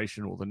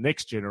generation or the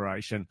next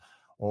generation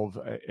of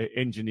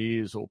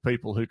engineers or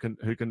people who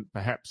can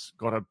perhaps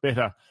got a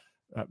better,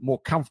 more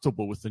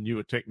comfortable with the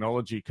newer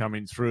technology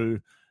coming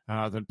through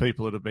than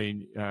people that have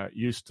been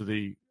used to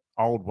the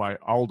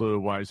older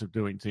ways of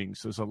doing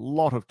things. There's a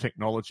lot of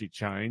technology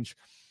change,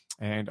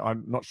 and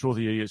I'm not sure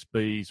the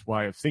ESB's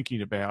way of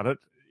thinking about it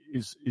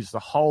is the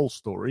whole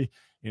story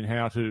in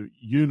how to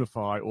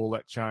unify all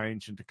that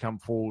change and to come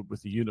forward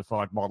with a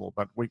unified model.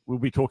 But we'll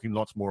be talking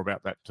lots more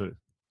about that too.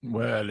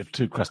 Well, if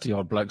two crusty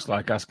old blokes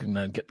like us can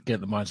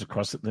get the minds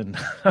across it, then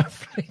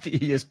hopefully the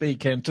ESB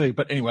can too.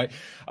 But anyway,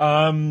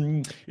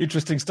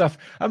 interesting stuff.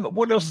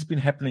 What else has been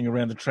happening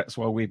around the traps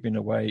while we've been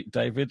away,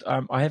 David?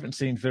 I haven't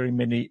seen very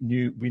many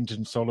new wind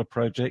and solar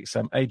projects.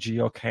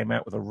 AGL came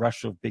out with a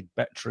rush of big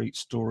battery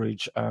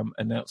storage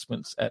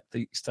announcements at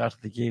the start of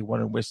the year,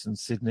 one in Western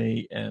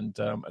Sydney and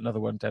another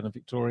one down in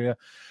Victoria.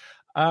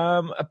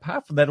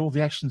 Apart from that, all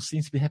the action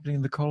seems to be happening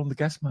in the coal and the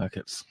gas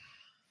markets.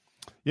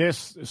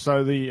 Yes,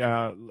 so the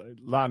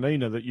La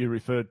Nina that you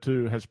referred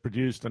to has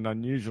produced an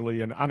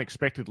unusually and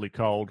unexpectedly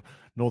cold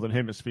Northern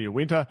Hemisphere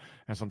winter,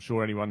 as I'm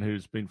sure anyone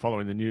who's been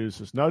following the news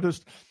has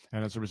noticed.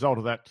 And as a result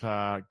of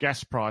that,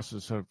 gas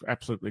prices have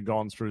absolutely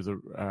gone through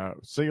the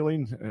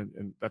ceiling,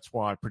 and that's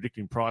why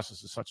predicting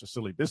prices is such a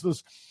silly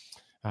business.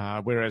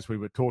 Whereas we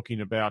were talking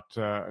about,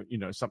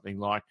 something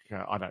like,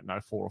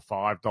 $4 or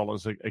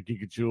 $5 a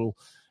gigajoule.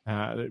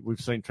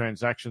 We've seen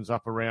transactions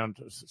up around,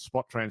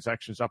 spot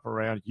transactions up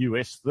around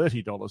US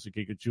 $30 a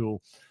gigajoule.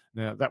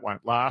 Now, that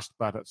won't last,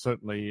 but it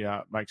certainly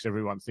makes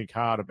everyone think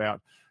hard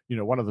about,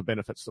 one of the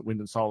benefits that wind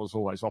and solar has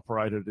always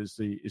operated is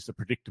the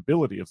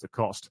predictability of the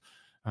cost,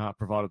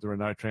 provided there are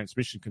no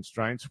transmission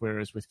constraints.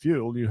 Whereas with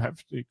fuel,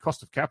 the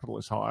cost of capital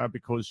is higher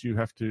because you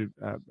have to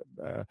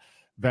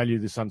value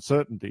this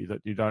uncertainty that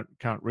you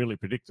can't really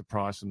predict the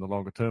price in the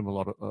longer term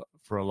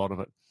for a lot of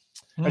it.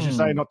 As you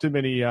say, not too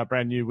many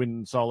brand new wind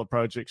and solar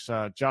projects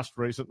just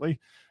recently,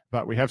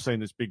 but we have seen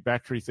this big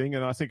battery thing,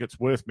 and I think it's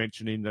worth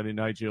mentioning that in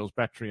AGL's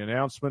battery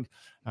announcement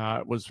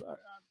was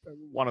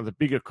one of the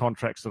bigger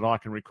contracts that I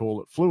can recall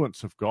that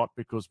Fluence have got,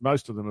 because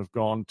most of them have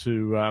gone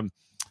to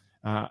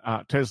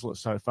Tesla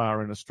so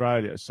far in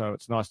Australia. So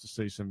it's nice to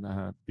see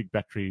some big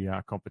battery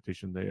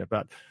competition there.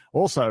 But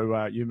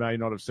also, you may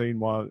not have seen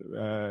while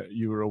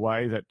you were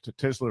away that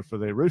Tesla, for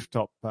their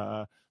rooftop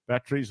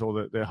batteries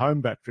or their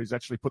home batteries,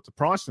 actually put the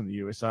price in the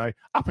USA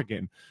up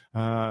again.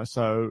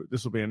 So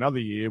this will be another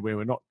year where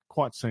we're not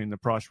quite seeing the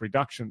price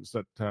reductions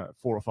that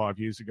 4 or 5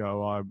 years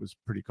ago I was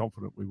pretty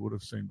confident we would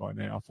have seen by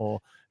now for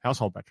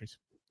household batteries.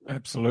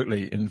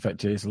 Absolutely. In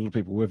fact, yes, a lot of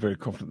people were very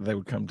confident they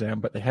would come down,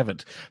 but they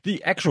haven't. The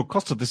actual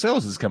cost of the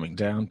cells is coming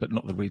down, but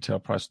not the retail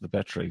price of the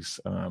batteries.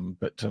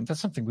 But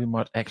that's something we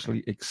might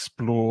actually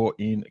explore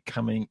in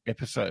coming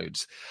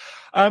episodes.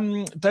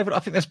 David, I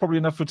think that's probably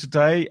enough for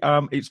today.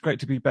 It's great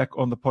to be back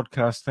on the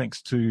podcast.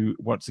 Thanks to,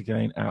 once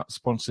again, our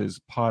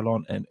sponsors,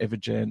 Pylon and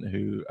Evergen,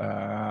 who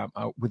are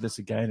with us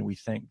again, and we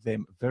thank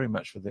them very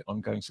much for their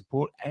ongoing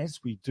support, as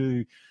we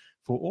do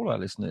for all our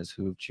listeners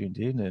who have tuned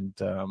in. And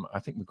I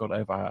think we've got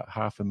over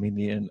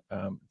 500,000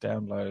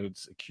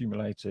 downloads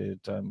accumulated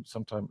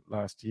sometime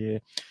last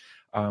year,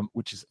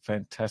 which is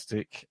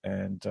fantastic.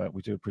 And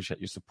we do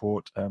appreciate your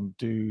support.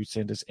 Do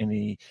send us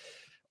any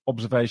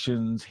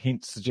observations,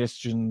 hints,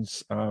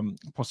 suggestions,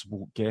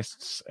 possible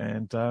guests,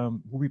 and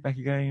we'll be back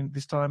again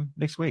this time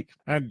next week.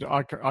 And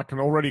I can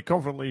already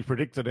confidently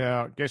predict that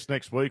our guest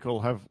next week will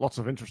have lots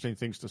of interesting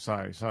things to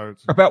say. So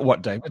about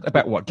what, David?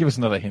 About what? Give us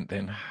another hint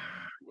then.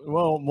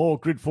 Well, more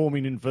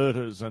grid-forming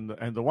inverters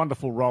and the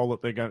wonderful role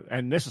that they're going,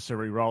 and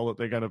necessary role that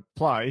they're going to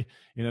play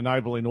in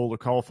enabling all the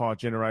coal-fired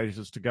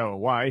generators to go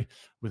away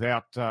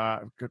without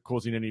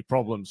causing any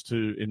problems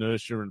to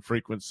inertia and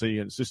frequency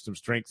and system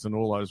strength and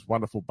all those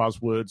wonderful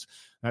buzzwords.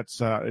 That's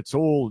it's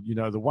all,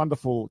 the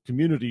wonderful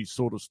community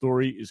sort of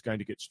story is going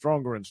to get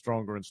stronger and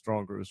stronger and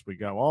stronger as we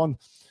go on.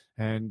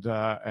 And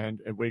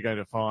we're going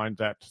to find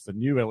that the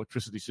new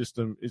electricity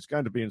system is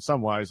going to be, in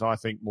some ways, I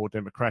think, more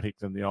democratic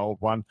than the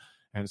old one,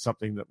 and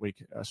something that we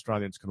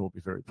Australians can all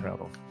be very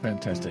proud of.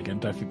 Fantastic. And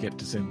don't forget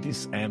to send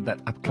this and that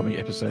upcoming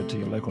episode to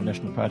your local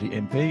National Party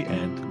MP,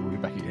 and we'll be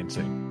back again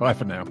soon. Bye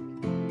for now.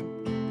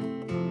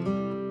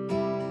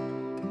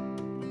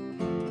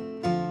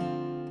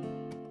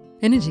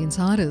 Energy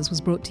Insiders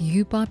was brought to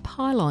you by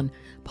Pylon.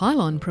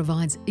 Pylon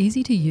provides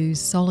easy-to-use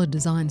solar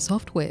design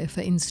software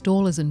for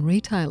installers and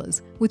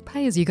retailers with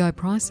pay-as-you-go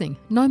pricing,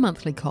 no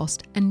monthly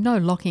cost and no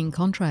lock-in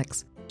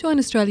contracts. Join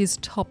Australia's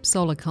top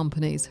solar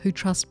companies who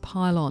trust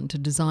Pylon to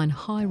design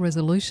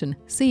high-resolution,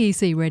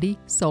 CEC-ready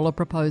solar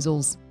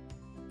proposals.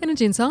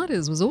 Energy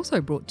Insiders was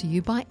also brought to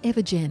you by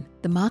Evergen,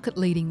 the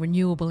market-leading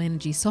renewable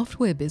energy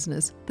software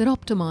business that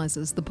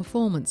optimises the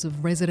performance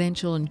of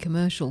residential and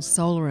commercial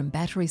solar and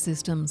battery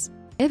systems.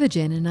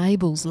 Evergen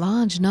enables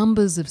large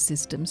numbers of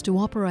systems to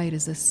operate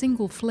as a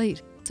single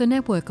fleet, so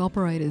network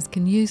operators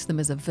can use them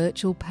as a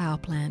virtual power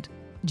plant,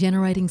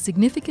 generating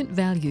significant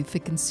value for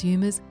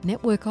consumers,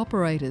 network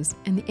operators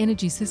and the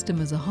energy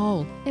system as a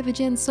whole.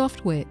 Evergen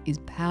software is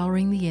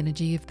powering the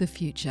energy of the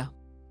future.